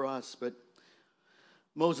same thing for us, but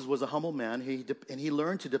Moses was a humble man, and he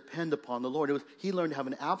learned to depend upon the Lord. He learned to have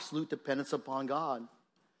an absolute dependence upon God.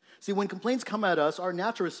 See, when complaints come at us, our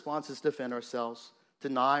natural response is to defend ourselves,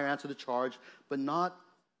 deny or answer the charge, but not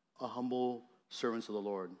a humble servants of the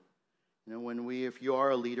Lord. You know, if you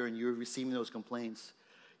are a leader and you're receiving those complaints,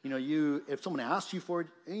 if someone asks you for,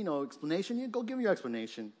 explanation, you go give them your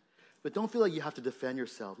explanation. But don't feel like you have to defend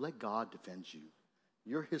yourself. Let God defend you.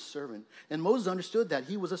 You're his servant. And Moses understood that.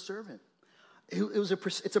 He was a servant.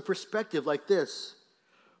 It's a perspective like this.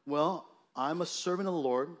 Well, I'm a servant of the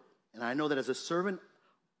Lord, and I know that as a servant,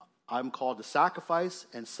 I'm called to sacrifice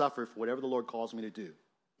and suffer for whatever the Lord calls me to do.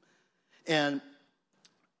 And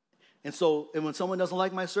so when someone doesn't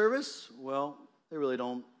like my service, well, they really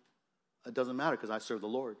don't. It doesn't matter because I serve the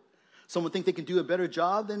Lord. Someone think they can do a better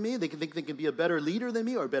job than me. They can think they can be a better leader than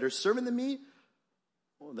me or a better servant than me.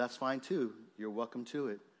 Well, that's fine too. You're welcome to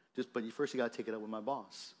it. But first you got to take it up with my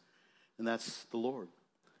boss. And that's the Lord.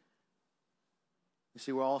 You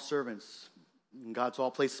see, we're all servants. In God's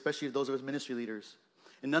all places, especially those of us ministry leaders.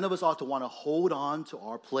 And none of us ought to want to hold on to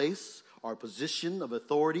our place, our position of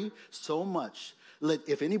authority so much.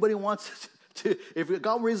 If anybody wants to, if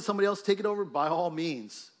God raises somebody else to take it over, by all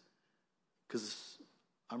means. Because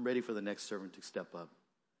I'm ready for the next servant to step up.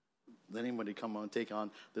 Let anybody come on and take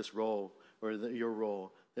on this role or your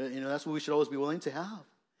role. That's what we should always be willing to have.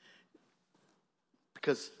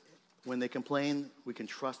 Because when they complain, we can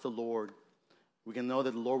trust the Lord. We can know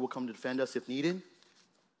that the Lord will come to defend us if needed.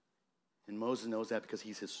 And Moses knows that because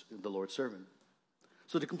he's the Lord's servant.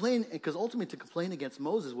 So to complain, because ultimately to complain against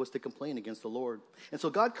Moses was to complain against the Lord. And so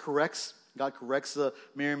God corrects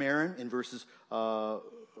Miriam and Aaron in verses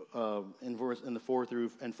in the 4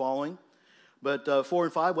 through and following. But 4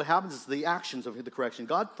 and 5, what happens is the actions of the correction.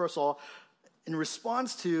 God, first of all, in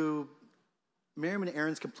response to Miriam and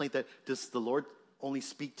Aaron's complaint that does the Lord only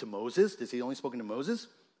speak to Moses? Does he only spoken to Moses?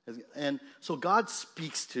 And so God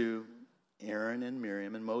speaks to Aaron and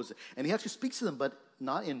Miriam and Moses. And he actually speaks to them, but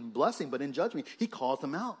not in blessing, but in judgment. He calls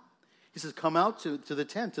them out. He says, come out to the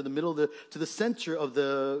tent, to the middle to the center of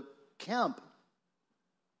the camp.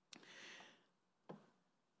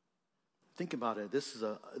 Think about it. This is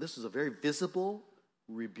a very visible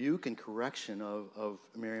rebuke and correction of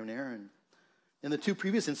Miriam and Aaron. In the two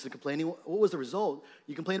previous instances of complaining, what was the result?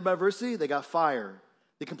 You complained about adversity, they got fire.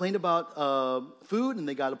 They complained about food, and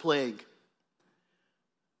they got a plague.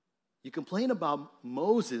 You complain about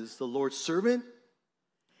Moses, the Lord's servant,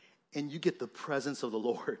 and you get the presence of the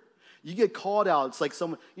Lord. You get called out. It's like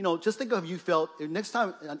someone, just think of you felt, next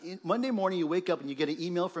time, Monday morning you wake up and you get an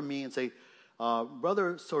email from me and say,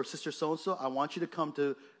 brother or sister so-and-so, I want you to come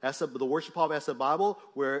to the worship hall of SF Bible,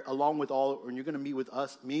 where along with and you're going to meet with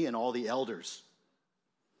me and all the elders.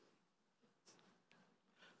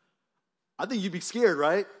 I think you'd be scared,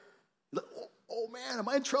 right? Oh man, am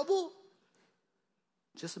I in trouble?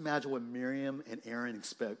 Just imagine what Miriam and Aaron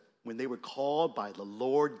expect when they were called by the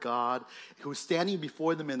Lord God, who was standing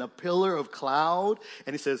before them in a pillar of cloud,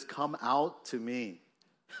 and he says, come out to me.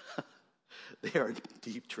 They are in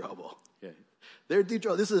deep trouble. Okay. They're in deep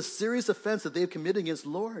trouble. This is a serious offense that they've committed against the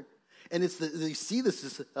Lord. And you see this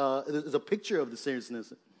is a picture of the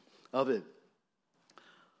seriousness of it.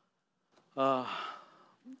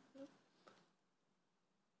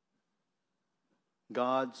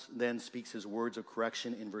 God then speaks his words of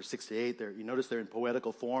correction in verse 6 to 8. There, you notice they're in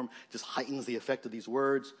poetical form, just heightens the effect of these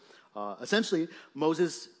words. Essentially,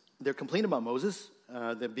 they're complaining about Moses,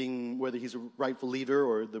 that being whether he's a rightful leader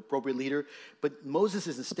or the appropriate leader. But Moses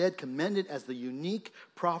is instead commended as the unique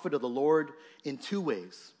prophet of the Lord in two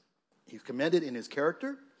ways. He's commended in his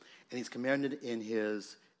character, and he's commended in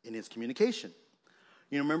his communication.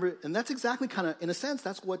 Remember, and that's exactly kind of, in a sense,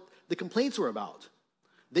 that's what the complaints were about.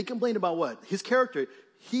 They complained about what? His character.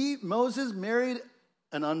 Moses married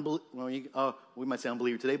an unbeliever. Well, we might say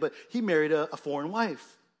unbeliever today, but he married a foreign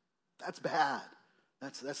wife. That's bad.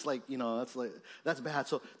 That's bad.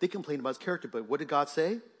 So they complained about his character. But what did God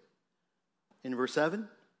say in verse 7?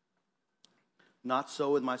 Not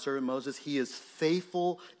so with my servant Moses. He is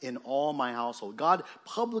faithful in all my household. God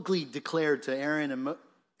publicly declared to Aaron and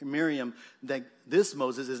Miriam that this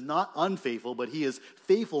Moses is not unfaithful, but he is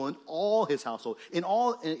faithful in all his household.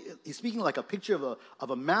 He's speaking like a picture of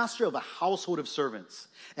a master of a household of servants.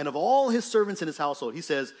 And of all his servants in his household, he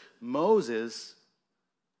says, Moses,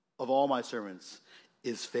 of all my servants,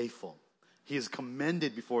 is faithful. He is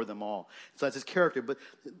commended before them all. So that's his character. But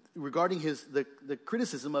regarding the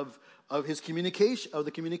criticism of his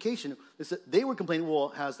communication, they were complaining, well,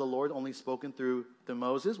 has the Lord only spoken through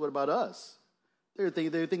Moses? What about us?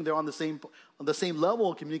 They think they're on the same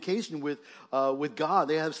level of communication with God.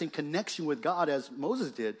 They have the same connection with God as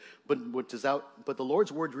Moses did. But the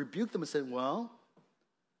Lord's word rebuked them and said, well,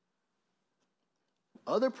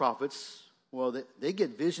 other prophets, well, they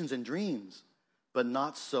get visions and dreams, but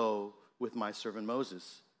not so with my servant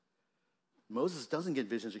Moses. Moses doesn't get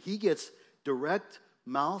visions. He gets direct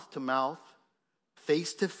mouth-to-mouth,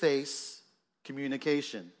 face-to-face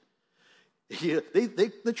communication.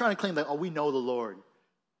 They're trying to claim that, we know the Lord.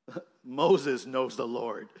 Moses knows the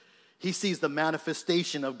Lord. He sees the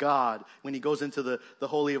manifestation of God when he goes into the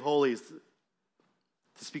Holy of Holies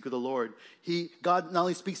to speak with the Lord. God not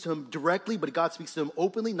only speaks to him directly, but God speaks to him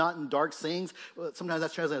openly, not in dark sayings. Sometimes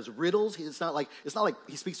that's translated as riddles. It's not like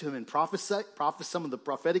he speaks to him in some of the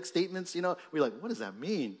prophetic statements. We're like, what does that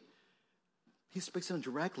mean? He speaks to him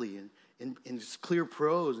directly in just clear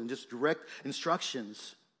prose and just direct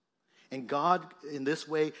instructions. And God, in this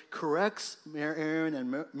way, corrects Aaron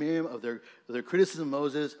and Miriam of their criticism of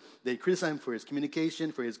Moses. They criticize him for his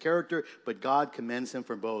communication, for his character, but God commends him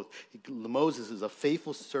for both. Moses is a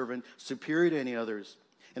faithful servant, superior to any others.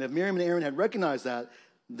 And if Miriam and Aaron had recognized that,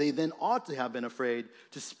 they then ought to have been afraid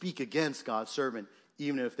to speak against God's servant,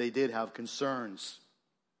 even if they did have concerns.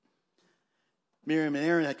 Miriam and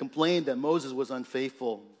Aaron had complained that Moses was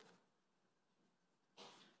unfaithful,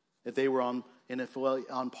 that they were on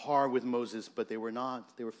par with Moses, but they were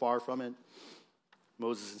not. They were far from it.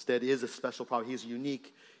 Moses instead is a special prophet. He is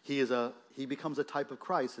unique. He becomes a type of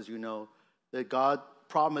Christ, as you know, that God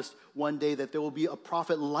promised one day that there will be a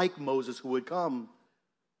prophet like Moses who would come.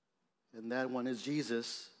 And that one is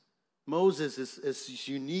Jesus. Moses is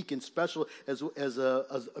unique and special as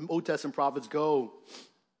Old Testament prophets go,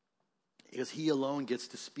 because he alone gets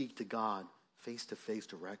to speak to God face to face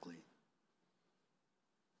directly.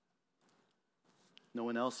 No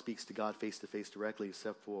one else speaks to God face to face directly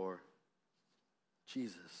except for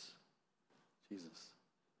Jesus.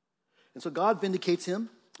 And so God vindicates him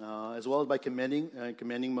as well as by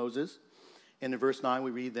commending Moses. And in verse 9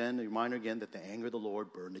 we read then, a reminder again, that the anger of the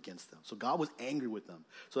Lord burned against them. So God was angry with them.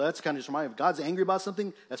 So that's kind of just a reminder. If God's angry about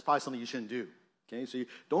something, that's probably something you shouldn't do. Okay, so you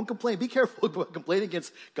don't complain. Be careful about complaining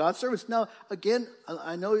against God's servants. Now, again,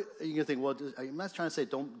 I know you're going to think, well, I'm not trying to say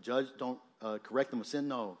don't judge, don't correct them with sin.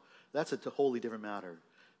 No, that's a totally different matter.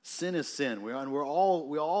 Sin is sin. We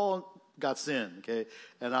all got sin, okay?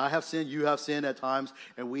 And I have sin, you have sin at times,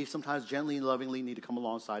 and we sometimes gently and lovingly need to come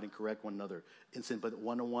alongside and correct one another in sin, but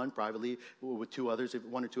one-on-one, privately, with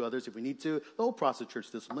one or two others if we need to. The whole process of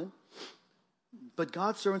church discipline. But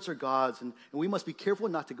God's servants are God's, and we must be careful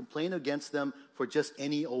not to complain against them for just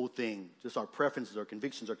any old thing, just our preferences, our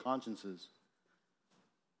convictions, our consciences.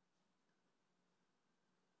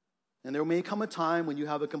 And there may come a time when you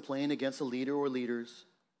have a complaint against a leader or leaders,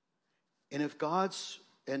 and if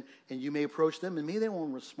and you may approach them, and maybe they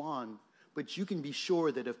won't respond, but you can be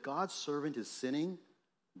sure that if God's servant is sinning,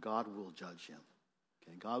 God will judge him.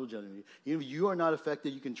 Okay, God will judge him. Even if you are not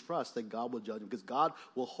affected, you can trust that God will judge him, because God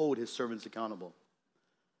will hold his servants accountable.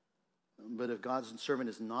 But if God's servant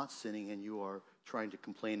is not sinning and you are trying to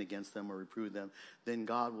complain against them or reprove them, then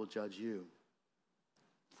God will judge you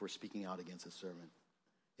for speaking out against his servant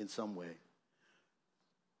in some way.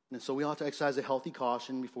 And so we ought to exercise a healthy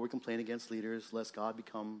caution before we complain against leaders, lest God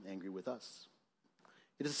become angry with us.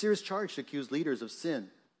 It is a serious charge to accuse leaders of sin.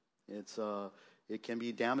 It can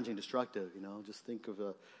be damaging, destructive. Just think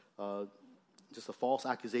of just a false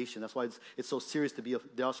accusation. That's why it's so serious to be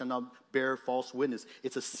thou shalt not bear false witness.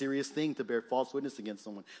 It's a serious thing to bear false witness against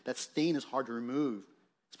someone. That stain is hard to remove,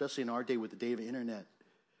 especially in our day with the day of the internet.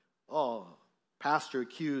 Pastor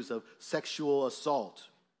accused of sexual assault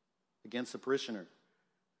against a parishioner.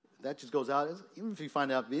 That just goes out. Even if you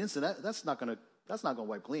find out the incident, that's not going to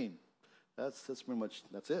wipe clean. That's pretty much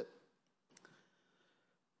it.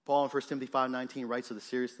 Paul in 1 Timothy 5:19 writes of the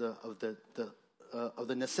seriousness of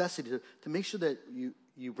the necessity to make sure that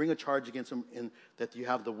you bring a charge against them and that you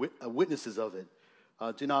have the witnesses of it.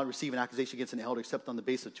 Do not receive an accusation against an elder except on the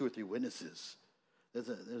basis of 2 or 3 witnesses.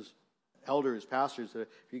 There's elders, pastors, if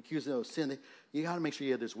you accuse them of sin, you got to make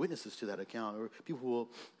sure there's witnesses to that account, or people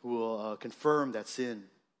who will confirm that sin.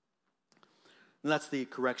 And that's the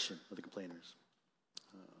correction of the complainers.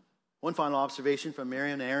 One final observation from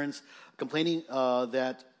Miriam and Aaron's complaining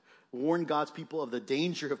that warned God's people of the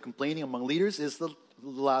danger of complaining among leaders is the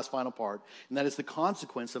last final part, and that is the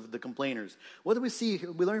consequence of the complainers. What do we see?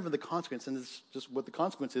 We learn from the consequence, and it's just what the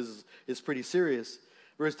consequence is pretty serious.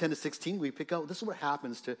 Verse 10 to 16, we pick out, this is what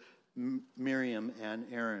happens to Miriam and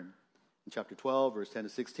Aaron. In chapter 12, verse 10 to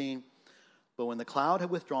 16, but when the cloud had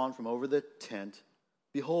withdrawn from over the tent,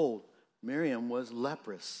 behold, Miriam was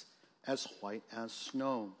leprous, as white as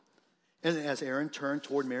snow. And as Aaron turned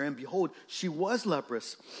toward Miriam, behold, she was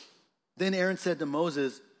leprous. Then Aaron said to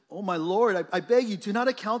Moses, "Oh, my Lord, I beg you, do not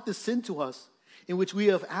account this sin to us, in which we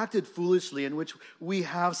have acted foolishly, in which we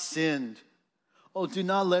have sinned. Oh, do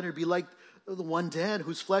not let her be like the one dead,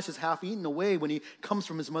 whose flesh is half eaten away when he comes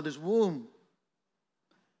from his mother's womb."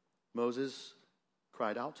 Moses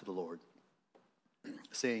cried out to the Lord,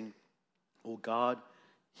 saying, "O God,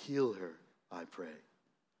 heal her, I pray."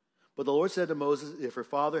 But the Lord said to Moses, "If her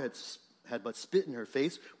father had but spit in her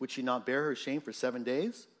face, would she not bear her shame for 7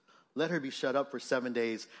 days? Let her be shut up for 7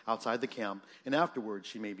 days outside the camp, and afterwards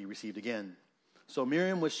she may be received again." So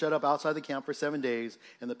Miriam was shut up outside the camp for 7 days,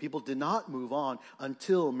 and the people did not move on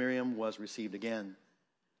until Miriam was received again.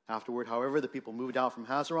 Afterward, however, the people moved out from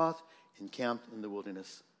Hazeroth and camped in the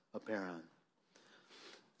wilderness of Paran.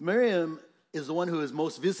 Miriam is the one who is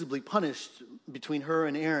most visibly punished between her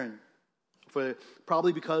and Aaron,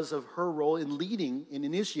 probably because of her role in leading and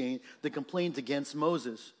initiating the complaint against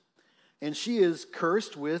Moses. And she is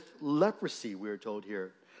cursed with leprosy, we are told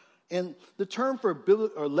here. And the term for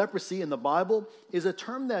leprosy in the Bible is a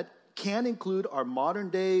term that can include our modern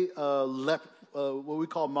day what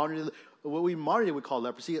we modern day would call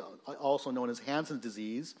leprosy, also known as Hansen's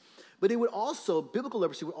disease. But it would also, biblical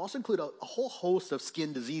leprosy would also include a whole host of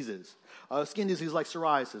skin diseases. Skin diseases like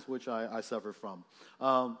psoriasis, which I suffer from,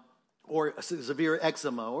 or severe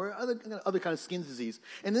eczema, or other kind of skin disease.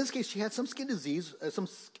 And in this case, she had some skin disease, some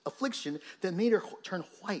affliction that made her turn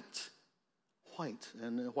white,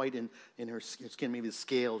 and white in her skin, maybe the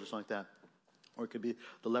scales or something like that. Or it could be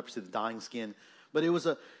the leprosy, the dying skin. But it was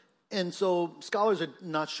and so scholars are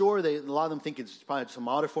not sure. A lot of them think it's probably just a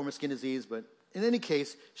milder form of skin disease, but in any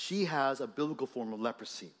case, she has a biblical form of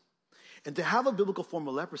leprosy. And to have a biblical form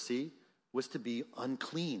of leprosy was to be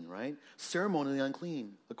unclean, right? Ceremonially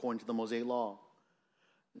unclean, according to the Mosaic law.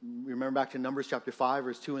 Remember back to Numbers chapter 5,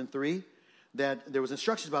 verse 2 and 3, that there was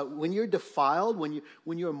instructions about when you're defiled,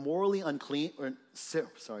 when you're morally unclean,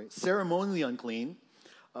 ceremonially unclean,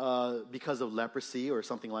 because of leprosy or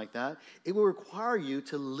something like that, it will require you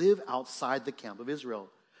to live outside the camp of Israel.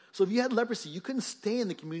 So if you had leprosy, you couldn't stay in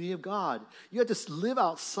the community of God. You had to live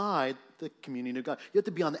outside the community of God. You had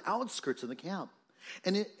to be on the outskirts of the camp.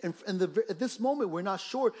 And at this moment, we're not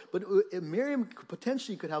sure, but Miriam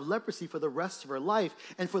potentially could have leprosy for the rest of her life.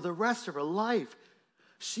 And for the rest of her life,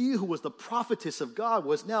 she who was the prophetess of God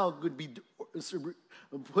was now going to be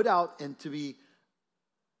put out and to be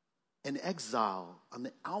in exile on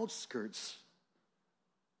the outskirts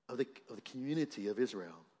of the community of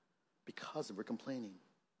Israel because of her complaining.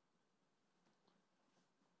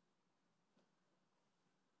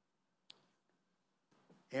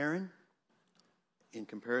 Aaron, in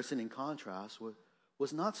comparison, in contrast,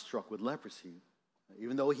 was not struck with leprosy.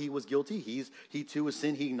 Even though he was guilty, he too was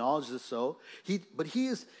sin. He acknowledges it so. But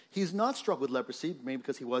he's not struck with leprosy, maybe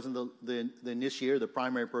because he wasn't the initiator, the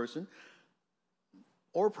primary person,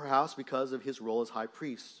 or perhaps because of his role as high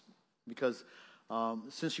priest. Because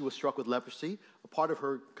since she was struck with leprosy, a part of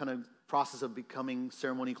her kind of process of becoming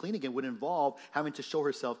ceremonially clean again would involve having to show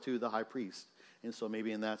herself to the high priest. And so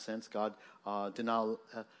maybe in that sense, God did not...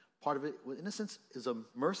 part of it, in a sense, is a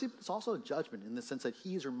mercy, but it's also a judgment in the sense that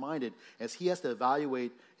he is reminded, as he has to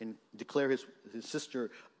evaluate and declare his sister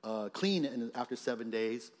clean after 7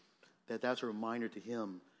 days, that's a reminder to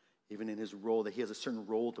him, even in his role, that he has a certain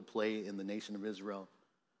role to play in the nation of Israel.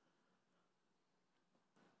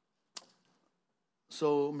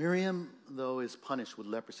 So Miriam, though, is punished with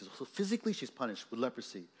leprosy. So physically, she's punished with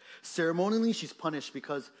leprosy. Ceremonially, she's punished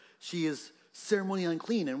because she is ceremonially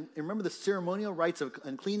unclean. And remember, the ceremonial rites of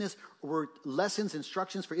uncleanness were lessons,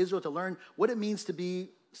 instructions for Israel to learn what it means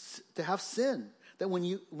to have sin. That when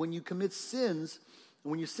you commit sins,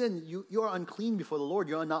 when you sin, you are unclean before the Lord.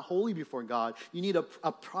 You're not holy before God. You need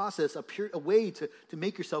a process, a way to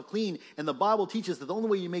make yourself clean. And the Bible teaches that the only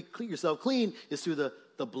way you make yourself clean is through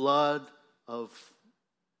the blood of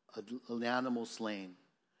an animal slain.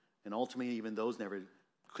 And ultimately, even those never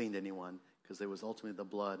cleaned anyone, because there was ultimately the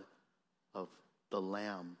blood of the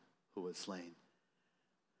lamb who was slain.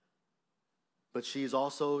 But she's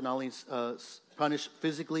also not only punished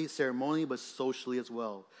physically, ceremonially, but socially as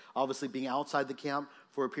well. Obviously, being outside the camp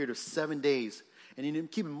for a period of 7 days. And you need to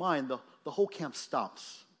keep in mind, the whole camp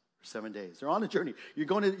stops for 7 days. They're on a journey. You're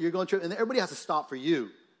going to trip, and everybody has to stop for you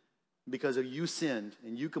because of you sinned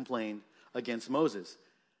and you complained against Moses.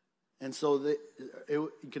 And so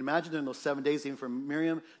you can imagine in those 7 days, even for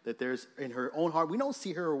Miriam, that there's in her own heart, we don't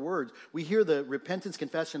see her words. We hear the repentance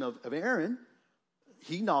confession of Aaron.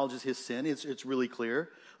 He acknowledges his sin. It's really clear.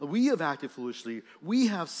 We have acted foolishly. We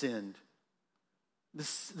have sinned.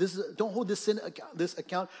 Don't hold this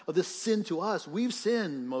account of this sin to us. We've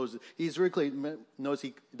sinned, Moses. He's very clear. Notice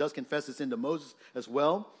he does confess his sin to Moses as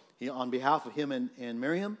well. On behalf of him and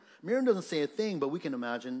Miriam. Miriam doesn't say a thing, but we can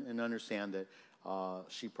imagine and understand that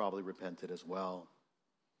she probably repented as well.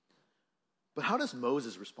 But how does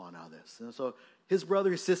Moses respond out of this? And so his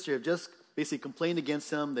brother and sister have just basically complained against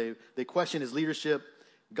him. They question his leadership.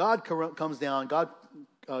 God comes down. God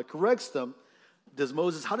corrects them.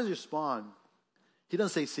 How does he respond? He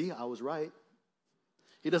doesn't say, see, I was right.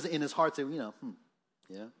 He doesn't in his heart say, yeah,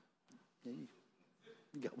 you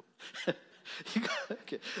got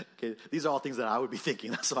okay. These are all things that I would be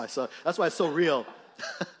thinking. That's why it's so real.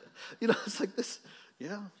 It's like this.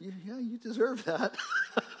 Yeah, you deserve that.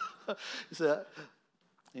 So,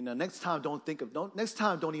 next time don't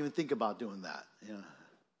even think about doing that.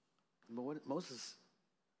 But what Moses,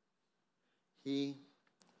 he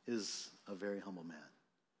is a very humble man.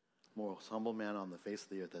 Most humble man on the face of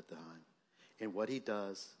the earth at the time. And what he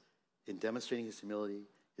does in demonstrating his humility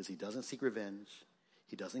is he doesn't seek revenge.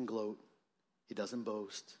 He doesn't gloat. He doesn't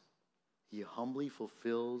boast. He humbly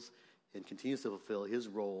fulfills and continues to fulfill his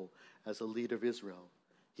role as a leader of Israel.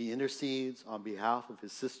 He intercedes on behalf of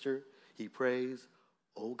his sister. He prays,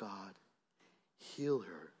 "Oh God, heal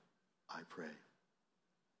her, I pray."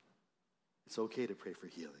 It's okay to pray for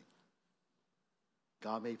healing.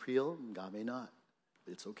 God may heal, God may not.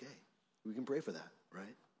 But it's okay. We can pray for that,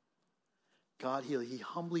 right? God heal. He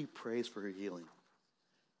humbly prays for her healing.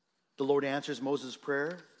 The Lord answers Moses'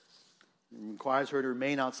 prayer and requires her to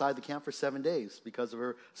remain outside the camp for 7 days because of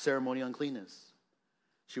her ceremonial uncleanness.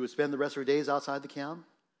 She would spend the rest of her days outside the camp.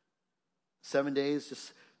 7 days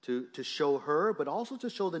just to show her, but also to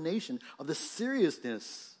show the nation of the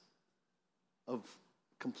seriousness of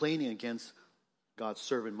complaining against God's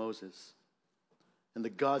servant Moses.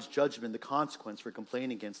 And God's judgment, the consequence for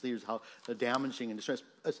complaining against leaders, how damaging and distressing.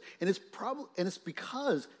 And it's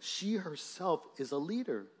because she herself is a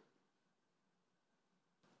leader.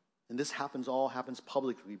 And this happens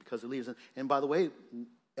publicly because of leaders. And by the way,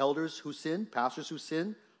 elders who sin, pastors who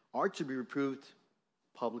sin, are to be reproved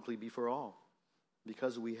publicly before all,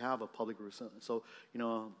 because we have a public. So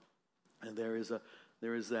and there's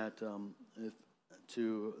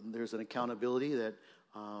an accountability that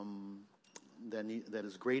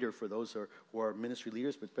is greater for those who are ministry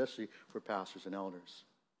leaders, but especially for pastors and elders.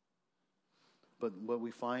 But what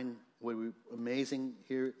we find amazing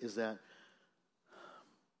here is that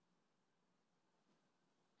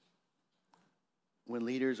when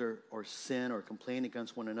leaders or sin or complain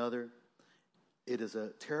against one another, it is a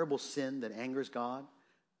terrible sin that angers God,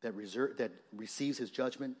 that receives his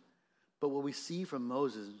judgment. But what we see from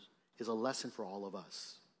Moses is a lesson for all of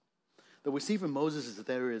us. That we see from Moses is that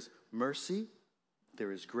there is mercy,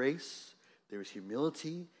 there is grace, there is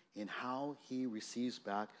humility in how he receives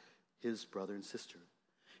back his brother and sister.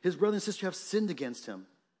 His brother and sister have sinned against him,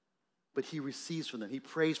 but he receives from them. He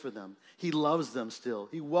prays for them. He loves them still.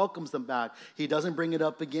 He welcomes them back. He doesn't bring it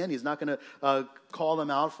up again. He's not going to call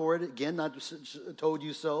them out for it again, not told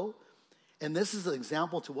you so. And this is an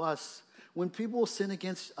example to us. When people sin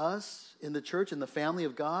against us in the church, in the family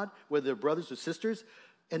of God, whether they're brothers or sisters,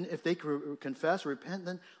 and if they confess or repent,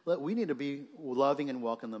 then we need to be loving and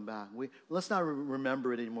welcome them back. Let's not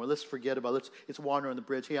remember it anymore. Let's forget about it. It's water on the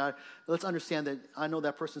bridge. Hey, let's understand that I know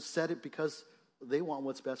that person said it because they want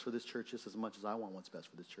what's best for this church just as much as I want what's best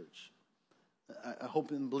for this church. I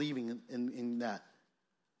hope and believing in that.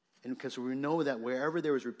 And because we know that wherever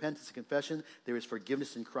there is repentance and confession, there is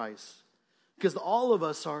forgiveness in Christ. Because all of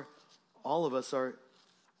us are on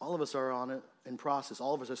it in process.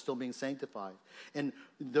 All of us are still being sanctified. And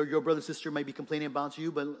your brother and sister may be complaining about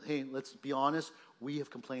you, but hey, let's be honest. We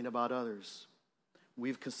have complained about others.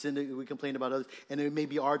 We complained about others. And it may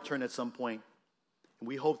be our turn at some point. And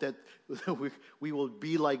we hope that we will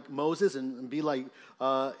be like Moses and be like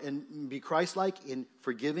and be Christ-like in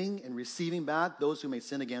forgiving and receiving back those who may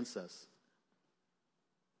sin against us.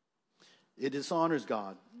 It dishonors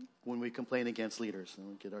God when we complain against leaders. And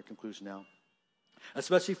we'll get our conclusion now.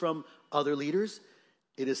 Especially from other leaders,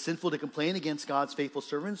 it is sinful to complain against God's faithful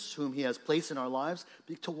servants whom he has placed in our lives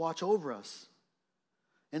to watch over us.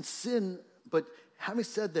 And sin, but having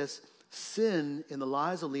said this, sin in the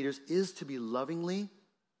lives of leaders is to be lovingly,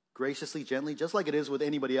 graciously, gently, just like it is with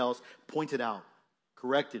anybody else, pointed out,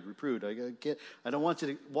 corrected, reproved. I don't want you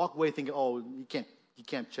to walk away thinking, oh, you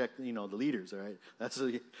can't check, the leaders, all right?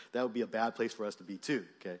 That would be a bad place for us to be too,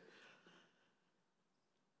 okay?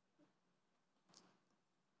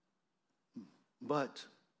 But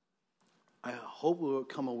I hope we'll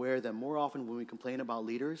become aware that more often when we complain about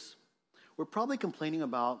leaders, we're probably complaining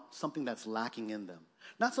about something that's lacking in them.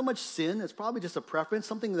 Not so much sin, it's probably just a preference,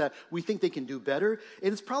 something that we think they can do better.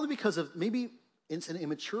 And it's probably because of maybe it's an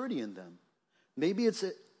immaturity in them. Maybe it's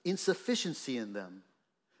an insufficiency in them.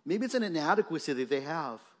 Maybe it's an inadequacy that they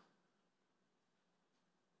have.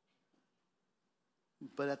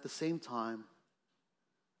 But at the same time,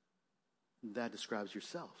 that describes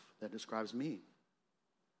yourself. That describes me.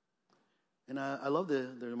 And I love the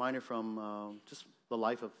reminder from just the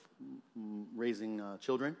life of raising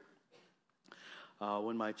children.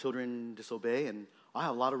 When my children disobey, and I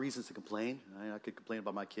have a lot of reasons to complain. I could complain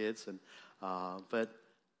about my kids, but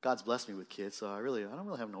God's blessed me with kids, so I don't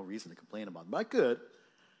really have no reason to complain about them. But I could.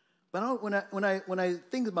 But when I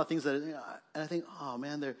think about things that, and I think, oh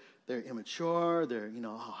man, they're immature.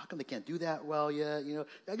 How come they can't do that well yet?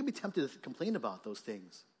 I can be tempted to complain about those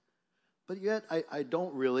things. But yet I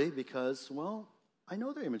don't really, because, well, I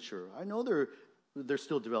know they're immature. I know they're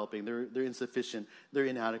still developing. They're insufficient. They're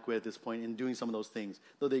inadequate at this point in doing some of those things,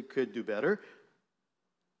 though they could do better.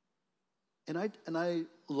 And I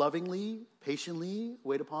lovingly, patiently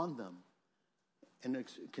wait upon them and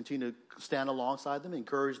continue to stand alongside them,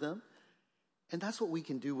 encourage them. And that's what we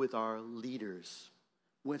can do with our leaders.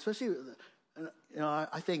 Especially,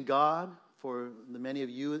 I thank God for the many of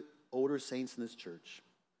you older saints in this church.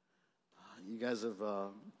 You guys have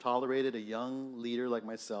tolerated a young leader like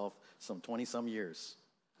myself some 20-some years.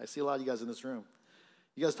 I see a lot of you guys in this room.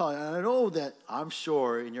 You guys talk, and I know that I'm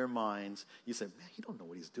sure in your minds, you say, man, he don't know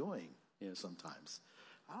what he's doing, sometimes.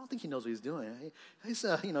 I don't think he knows what he's doing. He's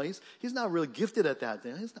not really gifted at that.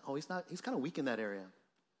 He's kind of weak in that area.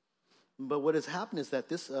 But what has happened is that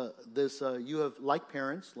you have, like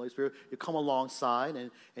parents, like Spirit, you come alongside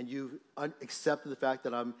and you accepted the fact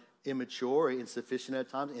that I'm immature or insufficient at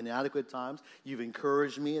times, inadequate at times. You've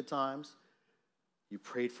encouraged me at times. You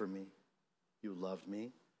prayed for me. You loved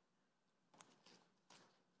me.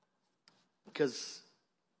 Because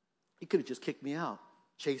he could have just kicked me out,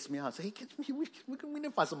 chased me out, say, hey, we need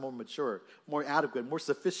to find someone more mature, more adequate, more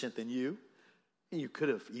sufficient than you. And you could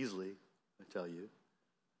have easily, I tell you.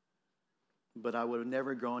 But I would have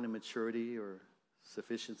never grown in maturity or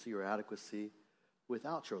sufficiency or adequacy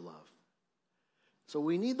without your love. So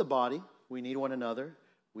we need the body. We need one another.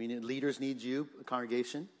 Leaders need you, a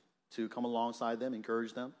congregation, to come alongside them,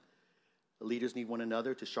 encourage them. The leaders need one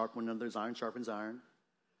another to sharpen one another's iron sharpens iron.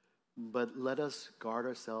 But let us guard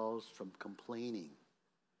ourselves from complaining,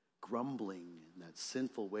 grumbling in that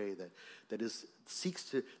sinful way that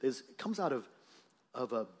comes out of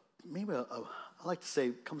I like to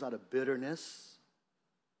say comes out of bitterness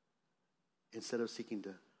instead of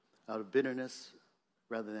out of bitterness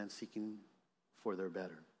rather than seeking for their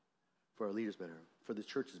better, for our leaders better, for the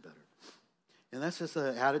churches better. And that's just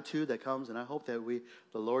an attitude that comes, and I hope that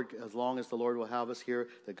the Lord, as long as the Lord will have us here,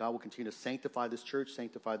 that God will continue to sanctify this church,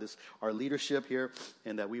 sanctify our leadership here,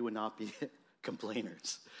 and that we would not be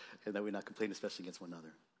complainers, and that we not complain, especially against one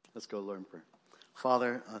another. Let's go, Lord, in prayer.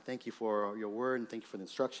 Father, thank you for your word, and thank you for the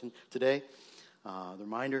instruction today. The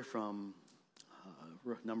reminder from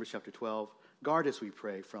Numbers chapter 12. Guard us, we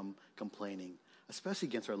pray, from complaining, especially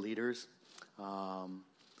against our leaders.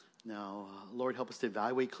 Now, Lord, help us to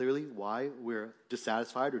evaluate clearly why we're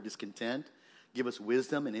dissatisfied or discontent. Give us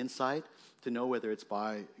wisdom and insight to know whether it's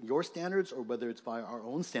by your standards or whether it's by our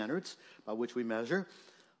own standards by which we measure.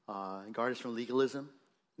 And guard us from legalism.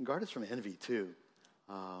 And guard us from envy, too.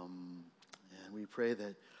 And we pray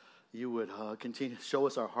that you would continue to show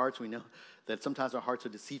us our hearts. We know that sometimes our hearts are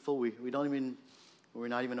deceitful. We're not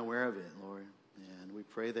even aware of it, Lord. And we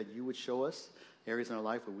pray that you would show us areas in our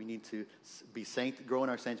life where we need to be grow in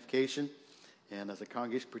our sanctification. And as a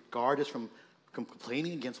congregation, guard us from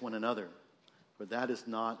complaining against one another. For that is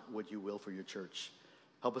not what you will for your church.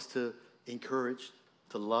 Help us to encourage,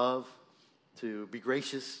 to love, to be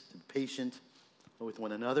gracious, to be patient with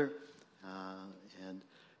one another. And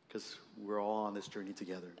because we're all on this journey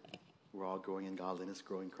together. We're all growing in godliness,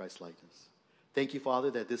 growing in Christ-likeness. Thank you, Father,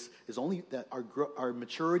 that this is only that our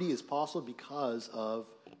maturity is possible because of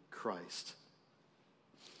Christ.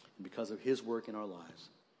 And because of his work in our lives.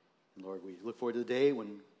 And Lord, we look forward to the day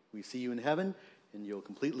when we see you in heaven and you'll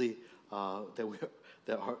completely,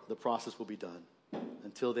 the process will be done.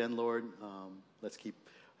 Until then, Lord,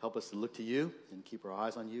 help us to look to you and keep our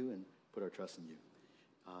eyes on you and put our trust in you.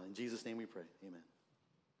 In Jesus' name we pray. Amen.